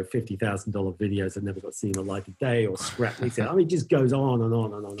 you know, $50,000 videos that never got seen the light of day, or scrap meets. I mean, it just goes on and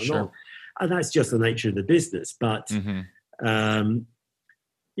on and on and on. And that's just the nature of the business. But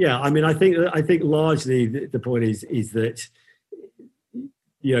yeah, I mean, I think largely the point is that,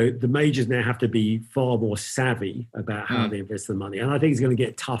 you know, the majors now have to be far more savvy about how they invest the money. And I think it's going to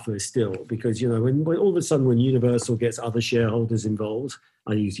get tougher still, because, you know, when all of a sudden when Universal gets other shareholders involved,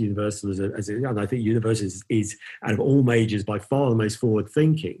 I use Universal and I think Universal is out of all majors by far the most forward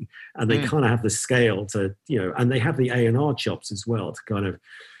thinking, and they kind of have the scale to, you know, and they have the A&R chops as well to kind of,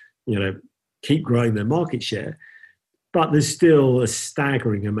 you know, keep growing their market share. but there's still a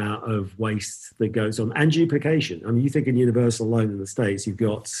staggering amount of waste that goes on and duplication. I mean, you think in Universal alone in the States, you've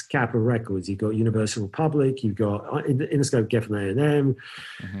got Capitol Records, you've got Universal Republic, you've got Interscope, Geffen A&M,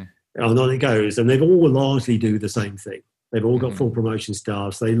 and on it goes. And they've all largely do the same thing. They've all got full promotion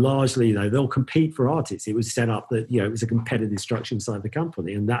staffs. They largely, they'll compete for artists. It was set up that, it was a competitive structure inside the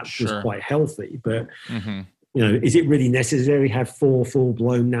company, and that was quite healthy. But, is it really necessary to have 4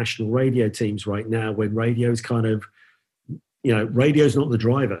 full-blown national radio teams right now when radio's kind of, radio's not the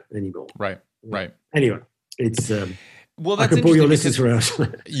driver anymore? Right. Anyway, it's... well, that's I could pull your listeners around.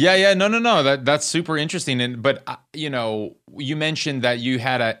 No. That's super interesting. But, you mentioned that you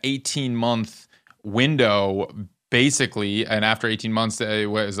had an 18-month window basically, and after 18 months, it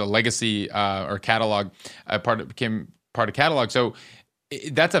was a legacy or catalog became part of catalog. So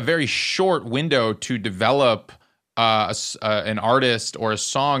that's a very short window to develop an artist or a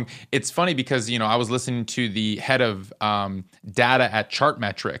song. It's funny because I was listening to the head of data at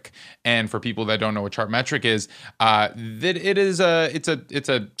Chartmetric, and for people that don't know what Chartmetric is, that it's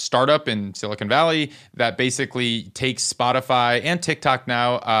a startup in Silicon Valley that basically takes Spotify and TikTok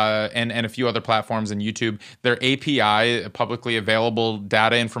now and a few other platforms and YouTube, their API, publicly available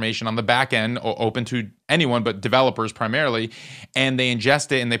data information on the back end, open to anyone but developers primarily, and they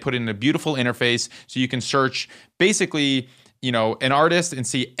ingest it and they put it in a beautiful interface so you can search basically an artist and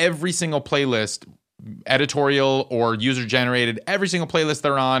see every single playlist, editorial or user generated, every single playlist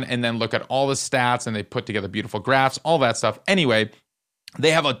they're on, and then look at all the stats, and they put together beautiful graphs, all that stuff. Anyway,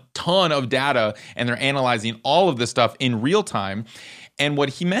 they have a ton of data and they're analyzing all of this stuff in real time. And what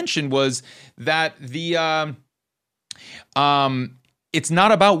he mentioned was that it's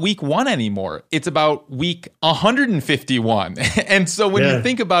not about week 1 anymore. It's about week 151. And so when you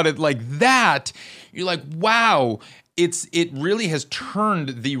think about it like that, you're like, wow, it really has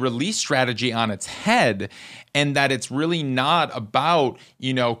turned the release strategy on its head, and that it's really not about,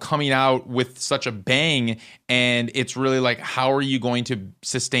 coming out with such a bang. And it's really like, how are you going to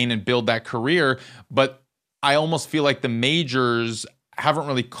sustain and build that career? But I almost feel like the majors haven't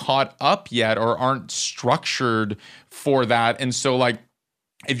really caught up yet or aren't structured for that. And so like,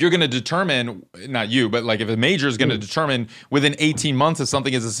 if you're going to determine, not you, but like if a major is going to determine within 18 months if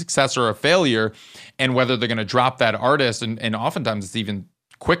something is a success or a failure, and whether they're going to drop that artist, and oftentimes it's even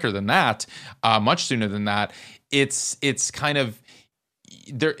quicker than that, much sooner than that, it's kind of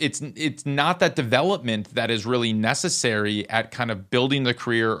there. It's not that development that is really necessary at kind of building the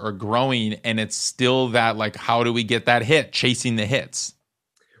career or growing, and it's still that like, how do we get that hit, chasing the hits.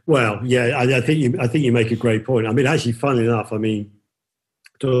 Well, yeah, I think you make a great point. I mean, actually, funnily enough,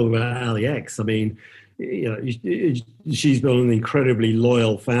 talking about Ali X, she's built an incredibly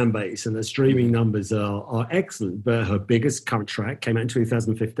loyal fan base, and the streaming numbers are excellent. But her biggest current track came out in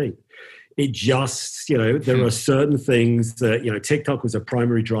 2015. It just, there are certain things that, TikTok was a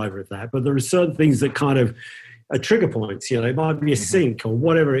primary driver of that, but there are certain things that kind of are trigger points. It might be a sync or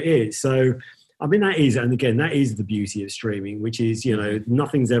whatever it is. So, that is the beauty of streaming, which is,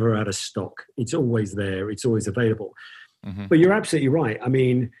 nothing's ever out of stock. It's always there. It's always available. But you're absolutely right.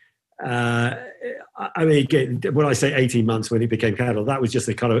 Again, when I say 18 months when it became catalog, that was just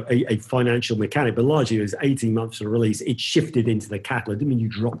a kind of a financial mechanic, but largely it was 18 months for release. It shifted into the catalog. I didn't mean you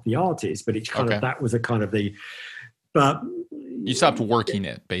dropped the artist, but it's kind of, that was a kind of but you stopped working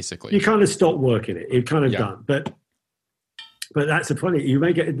it, basically. You kind of stopped working it. It kind of done. But that's funny. You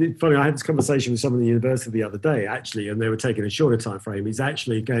make it funny. I had this conversation with someone at the university the other day, actually, and they were taking a shorter time frame. He's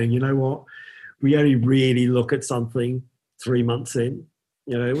actually going, you know what? We only really look at something 3 months in,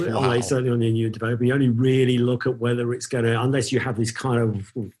 certainly on the new development. We only really look at whether it's going to, unless you have this kind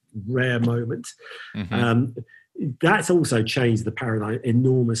of rare moment. That's also changed the paradigm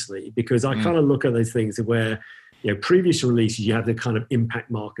enormously, because I kind of look at those things where, previous releases, you have the kind of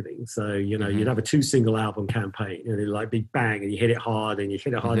impact marketing. So, you'd have a 2 single album campaign, and it'd like big bang, and you hit it hard, and you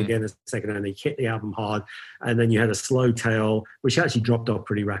hit it hard again a second, and you hit the album hard. And then you had a slow tail, which actually dropped off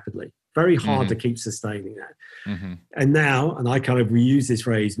pretty rapidly. Very hard to keep sustaining that. And now, and I kind of reuse this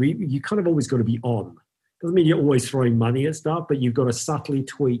phrase, you kind of always got to be on. Doesn't mean you're always throwing money at stuff, but you've got to subtly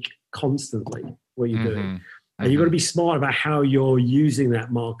tweak constantly what you're doing. And you've got to be smart about how you're using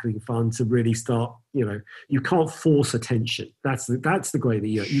that marketing fund to really start, you can't force attention. That's the great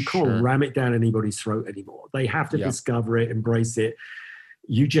thing. You can't ram it down anybody's throat anymore. They have to discover it, embrace it.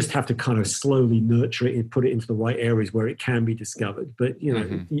 You just have to kind of slowly nurture it and put it into the right areas where it can be discovered. But,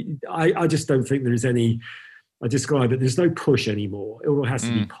 I just don't think there's any, I describe it, there's no push anymore. It all has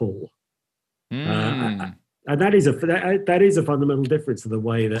to be pull. And that is a fundamental difference to the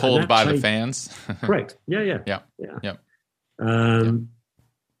way that... Pulled by the fans. Correct. Yeah.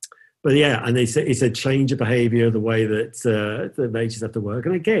 But yeah, and it's a change of behavior, the way that the majors have to work.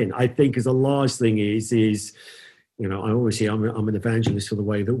 And again, I think as a large thing is I always say I'm an evangelist for the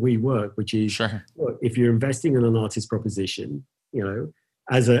way that we work, which is Sure. look, if you're investing in an artist proposition,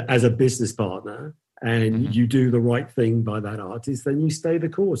 as a business partner, and you do the right thing by that artist, then you stay the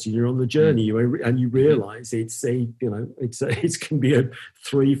course. You're on the journey, and you realize it can be a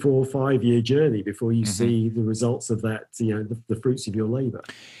 3, 4, 5 year journey before you see the results of that. The fruits of your labor.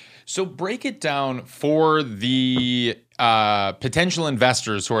 So break it down for the potential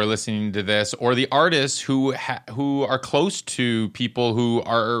investors who are listening to this, or the artists who are close to people who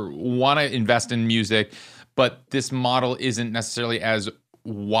want to invest in music, but this model isn't necessarily as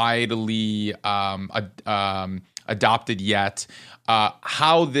widely adopted yet.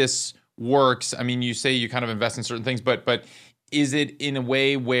 How this works? I mean, you say you kind of invest in certain things, but is it in a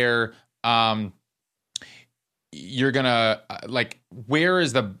way where you're gonna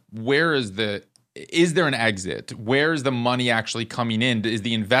is there an exit? Where is the money actually coming in? Is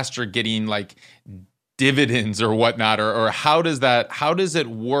the investor getting like dividends or whatnot, or how does it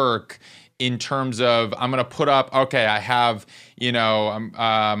work in terms of, I'm going to put up, okay, I have,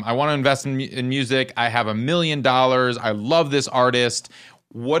 I want to invest in music. I have $1 million. I love this artist.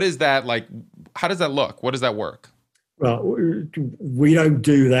 What is that like? How does that look? What does that work? Well, we don't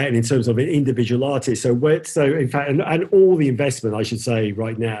do that in terms of an individual artist. So in fact, and all the investment, I should say,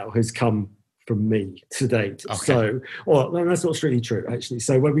 right now has come from me to date. Okay. No, that's not strictly true, actually.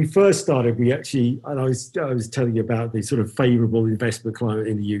 So when we first started, and I was telling you about the sort of favourable investment climate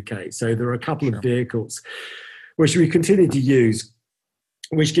in the UK. So there are a couple of vehicles which we continue to use,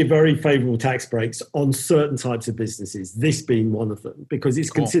 which give very favourable tax breaks on certain types of businesses, this being one of them, because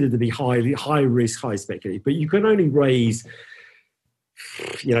it's considered to be high risk, high speculative. But you can only raise,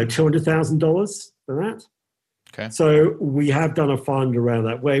 $200,000 for that. Okay. So we have done a fund around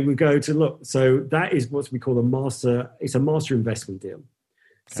that where we go to look. So that is what we call it's a master investment deal. Okay.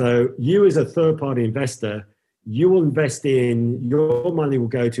 So you as a third party investor, your money will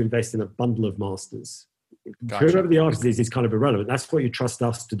go to invest in a bundle of masters. Gotcha. Whoever the artist is kind of irrelevant. That's what you trust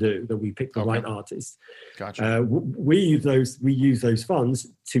us to do, that we pick the right artist. Gotcha. We use those funds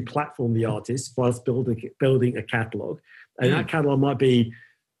to platform the artist whilst building a catalog. And that catalog might be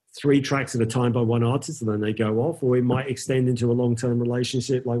 3 tracks at a time by one artist, and then they go off, or it might extend into a long-term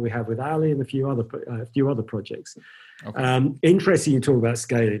relationship like we have with Ali and a few other projects. Okay. Interesting you talk about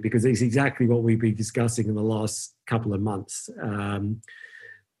scaling, because it's exactly what we've been discussing in the last couple of months.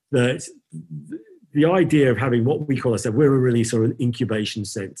 The idea of having what we call, we're a really sort of an incubation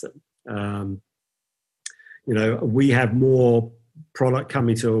center. We have more product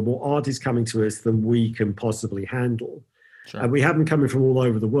more artists coming to us than we can possibly handle. Sure. And we have them coming from all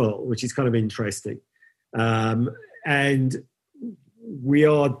over the world, which is kind of interesting. And we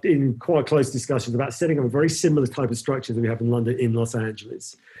are in quite close discussions about setting up a very similar type of structure that we have in London, in Los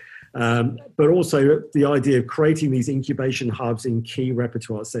Angeles. But also the idea of creating these incubation hubs in key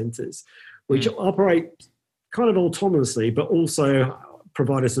repertoire centers, which operate kind of autonomously, but also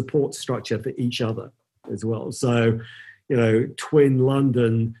provide a support structure for each other as well. So, Twin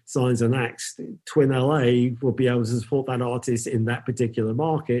London signs an act, Twin LA will be able to support that artist in that particular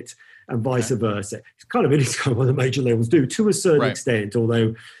market, and vice versa. It's kind of what the major labels do to a certain extent,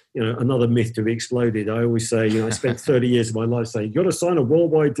 although, another myth to be exploded. I always say, I spent 30 years of my life saying, you've got to sign a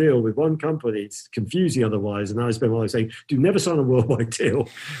worldwide deal with one company. It's confusing otherwise. And now I spend my life saying, do never sign a worldwide deal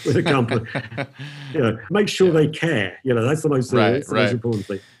with a company. Make sure they care. That's the most important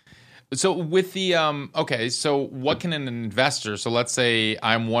thing. So with the, so what can an investor, so let's say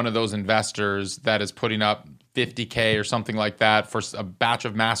I'm one of those investors that is putting up $50K or something like that for a batch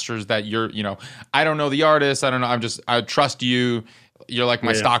of masters that I don't know the artist. I don't know. I trust you. You're like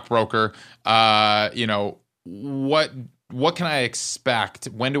my stockbroker. What can I expect?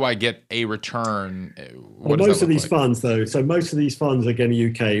 When do I get a return? Most of these funds, though, so most of these funds, again,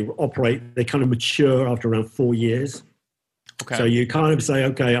 in the UK, operate, they kind of mature after around 4 years. Okay. So you kind of say,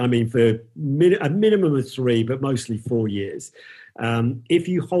 okay, I mean, for a minimum of 3, but mostly 4 years. If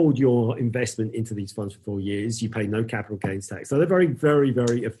you hold your investment into these funds for 4 years, you pay no capital gains tax. So they're very, very,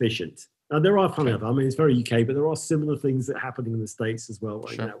 very efficient. Now, there are, it's very UK, but there are similar things that are happening in the States as well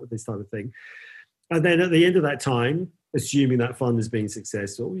now with this type of thing. And then at the end of that time, assuming that fund is being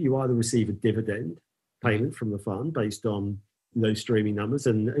successful, you either receive a dividend payment from the fund based on those streaming numbers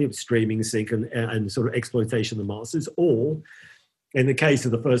and streaming sync and sort of exploitation of the masters, or in the case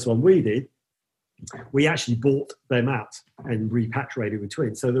of the first one we did, we actually bought them out and repatriated with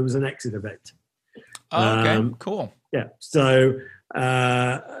Twin. So there was an exit event. Oh, okay, cool. Yeah. So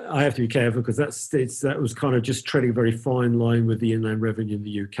I have to be careful because that was kind of just treading a very fine line with the Inland Revenue in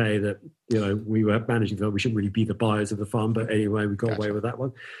the UK that, we were managing the fund. We shouldn't really be the buyers of the fund, but anyway, we got away with that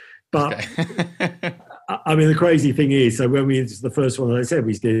one. But I mean, the crazy thing is, so when the first one, as I said,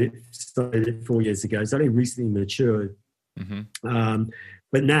 we started it 4 years ago. It's only recently matured. Mm-hmm.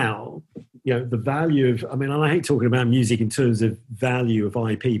 But now, the value of, and I hate talking about music in terms of value of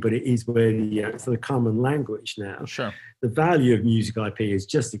IP, but it is where it's the common language now. Sure. The value of music IP has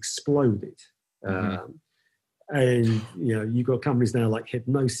just exploded. Mm-hmm. And, you've got companies now like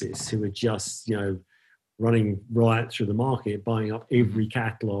Hipgnosis who are just, running right through the market, buying up every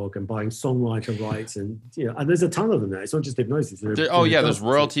catalog and buying songwriter rights. And, and there's a ton of them there. It's not just Hipgnosis. There's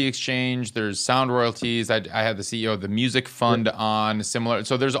royalty exchange, there's sound royalties. I had the CEO of the Music Fund on similar.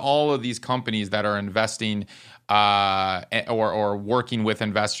 So there's all of these companies that are investing or working with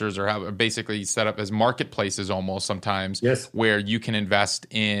investors or have basically set up as marketplaces almost sometimes, where you can invest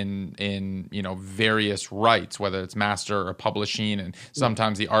in various rights, whether it's master or publishing, and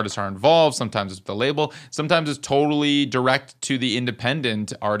sometimes the artists are involved, sometimes it's the label, sometimes it's totally direct to the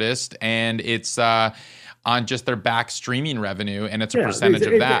independent artist, and it's on just their back streaming revenue, and it's a percentage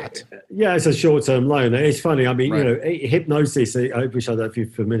of that. It's a short-term loan. It's funny. I mean, Hipgnosis, I wish I don't know if you're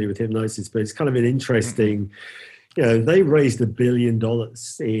familiar with Hipgnosis, but it's kind of an interesting, they raised $1 billion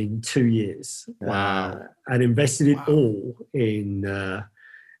in 2 years. Wow. And invested it all in,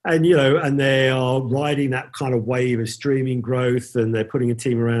 and they are riding that kind of wave of streaming growth, and they're putting a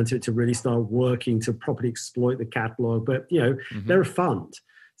team around it to really start working to properly exploit the catalog. But, they're a fund.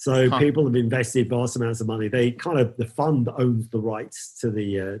 So people have invested vast amounts of money. They the fund owns the rights to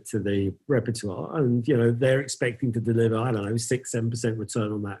the repertoire, and they're expecting to deliver 6-7%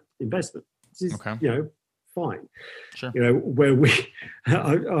 return on that investment. Which is, fine. Sure. Where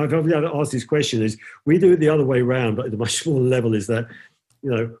I've asked this question is we do it the other way around, but at a much smaller level. Is that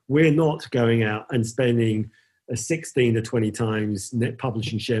we're not going out and spending a 16 to 20 times net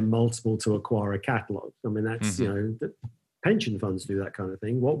publishing share multiple to acquire a catalog. I mean that's pension funds do that kind of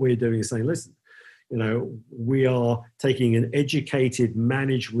thing. What we're doing is saying, listen, we are taking an educated,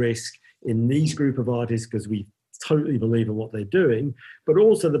 managed risk in these group of artists because we totally believe in what they're doing. But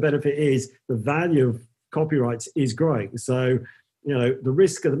also the benefit is the value of copyrights is growing. So,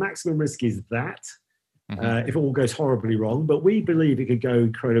 the maximum risk is that if it all goes horribly wrong, but we believe it could go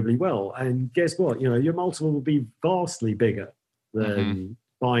incredibly well. And guess what? Your multiple will be vastly bigger than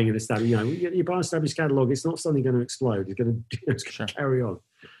buying an established, you buy an established catalog, it's not suddenly going to explode. It's going to carry on.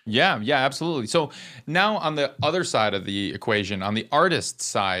 Yeah, absolutely. So now on the other side of the equation, on the artist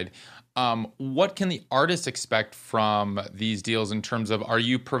side, what can the artist expect from these deals in terms of, are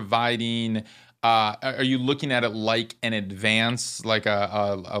you providing, are you looking at it like an advance, like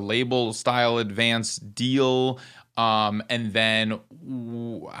a label style advance deal? And then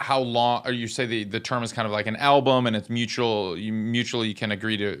how long, or you say the term is kind of like an album and it's mutual, you mutually can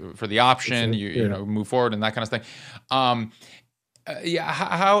agree for the option, you move forward and that kind of thing.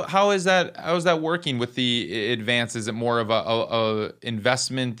 How is that working with the advance? Is it more of a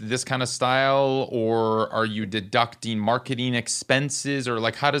investment, this kind of style, or are you deducting marketing expenses, or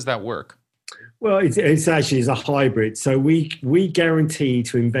like, how does that work? Well, it's actually a hybrid. So we guarantee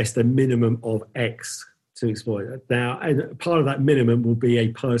to invest a minimum of X to exploit it. Now, and part of that minimum will be a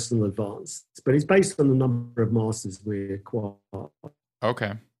personal advance, but it's based on the number of masters we acquire.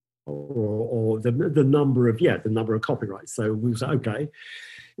 Okay. Or the number of copyrights. So we say, okay,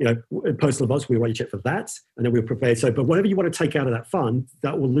 personal advance, we write a check for that, and then we're prepared. So, but whatever you want to take out of that fund,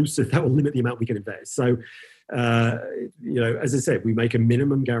 that will limit the amount we can invest. So, as I said, we make a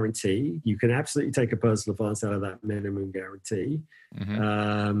minimum guarantee. You can absolutely take a personal advance out of that minimum guarantee.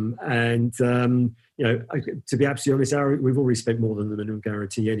 To be absolutely honest, we've already spent more than the minimum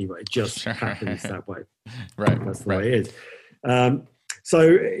guarantee anyway. It just happens that way. Right. That's the way it is.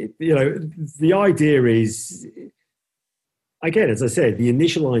 So, the idea is, again, as I said, the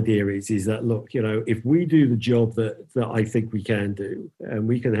initial idea is that, look, if we do the job that I think we can do, and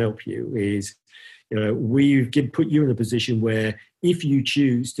we can help you, is, we put you in a position where if you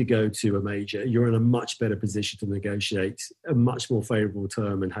choose to go to a major, you're in a much better position to negotiate a much more favorable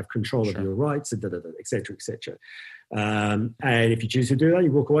term and have control of your rights, and et cetera, et cetera. And if you choose to do that,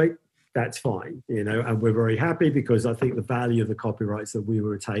 you walk away, that's fine, and we're very happy because I think the value of the copyrights that we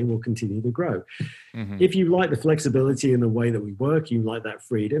retain will continue to grow. If you like the flexibility in the way that we work, you like that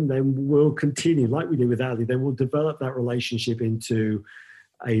freedom, then we'll continue, like we did with Ali, then we'll develop that relationship into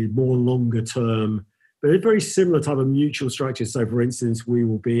a more longer term, but a very similar type of mutual structure. So, for instance, we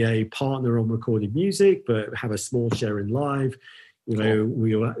will be a partner on recorded music, but have a small share in live. You know,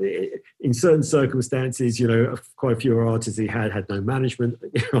 we were in certain circumstances. You know, quite a few artists he had no management.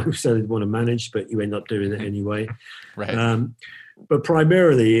 I certainly didn't want to manage, but you end up doing it anyway. Right. But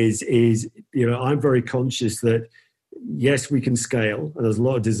primarily is you know, I'm very conscious that yes, we can scale, and there's a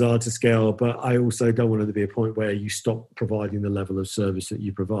lot of desire to scale, but I also don't want it to be a point where you stop providing the level of service that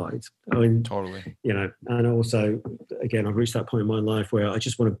you provide. I mean, totally. You know, and also, again, I've reached that point in my life where I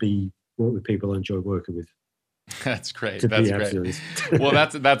just want to work with people I enjoy working with. That's great. That's great. Well,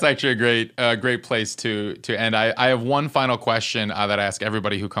 that's actually a great place to end. I have one final question that I ask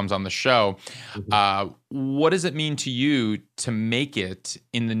everybody who comes on the show. Mm-hmm. What does it mean to you to make it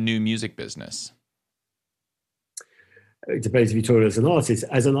in the new music business? It depends if you talk as an artist.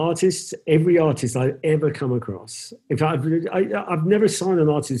 As an artist, every artist I've ever come across, in fact, I've never signed an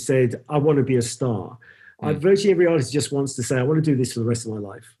artist who said, I want to be a star. Virtually every artist just wants to say, I want to do this for the rest of my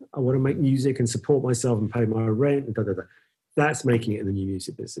life. I want to make music and support myself and pay my rent and da-da-da. That's making it in the new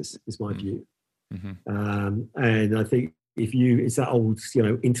music business, is my view. Mm-hmm. And I think it's that old, you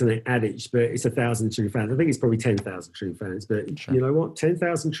know, internet adage, but it's 1,000 true fans. I think it's probably 10,000 true fans, but sure. You know what?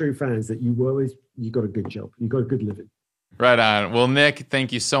 10,000 true fans that you were with, you got a good job. You got a good living. Right on. Well, Nick,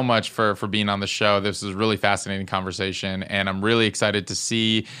 thank you so much for being on the show. This was a really fascinating conversation, and I'm really excited to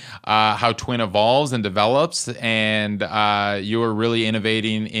see how Twin evolves and develops, and you are really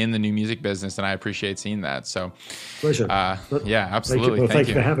innovating in the new music business, and I appreciate seeing that. So, pleasure. Yeah, absolutely. Thank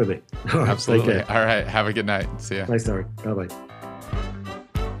you for having me. All right, absolutely. All right. Have a good night. See ya. Thanks, Ari. Bye-bye.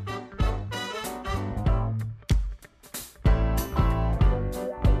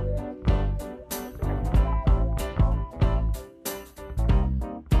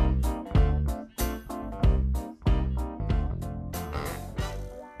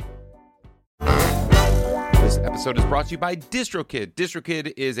 Episode is brought to you by DistroKid.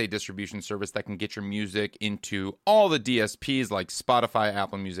 DistroKid is a distribution service that can get your music into all the DSPs like Spotify,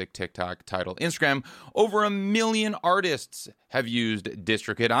 Apple Music, TikTok, Tidal, Instagram. Over 1 million artists have used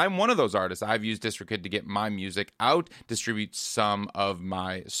DistroKid. I'm one of those artists. I've used DistroKid to get my music out, distribute some of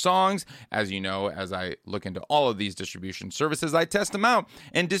my songs. As you know, as I look into all of these distribution services, I test them out.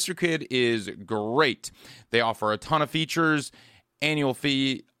 And DistroKid is great. They offer a ton of features, annual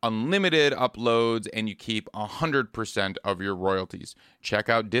fee, unlimited uploads, and you keep 100% of your royalties. Check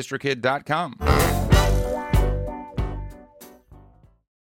out distrokid.com.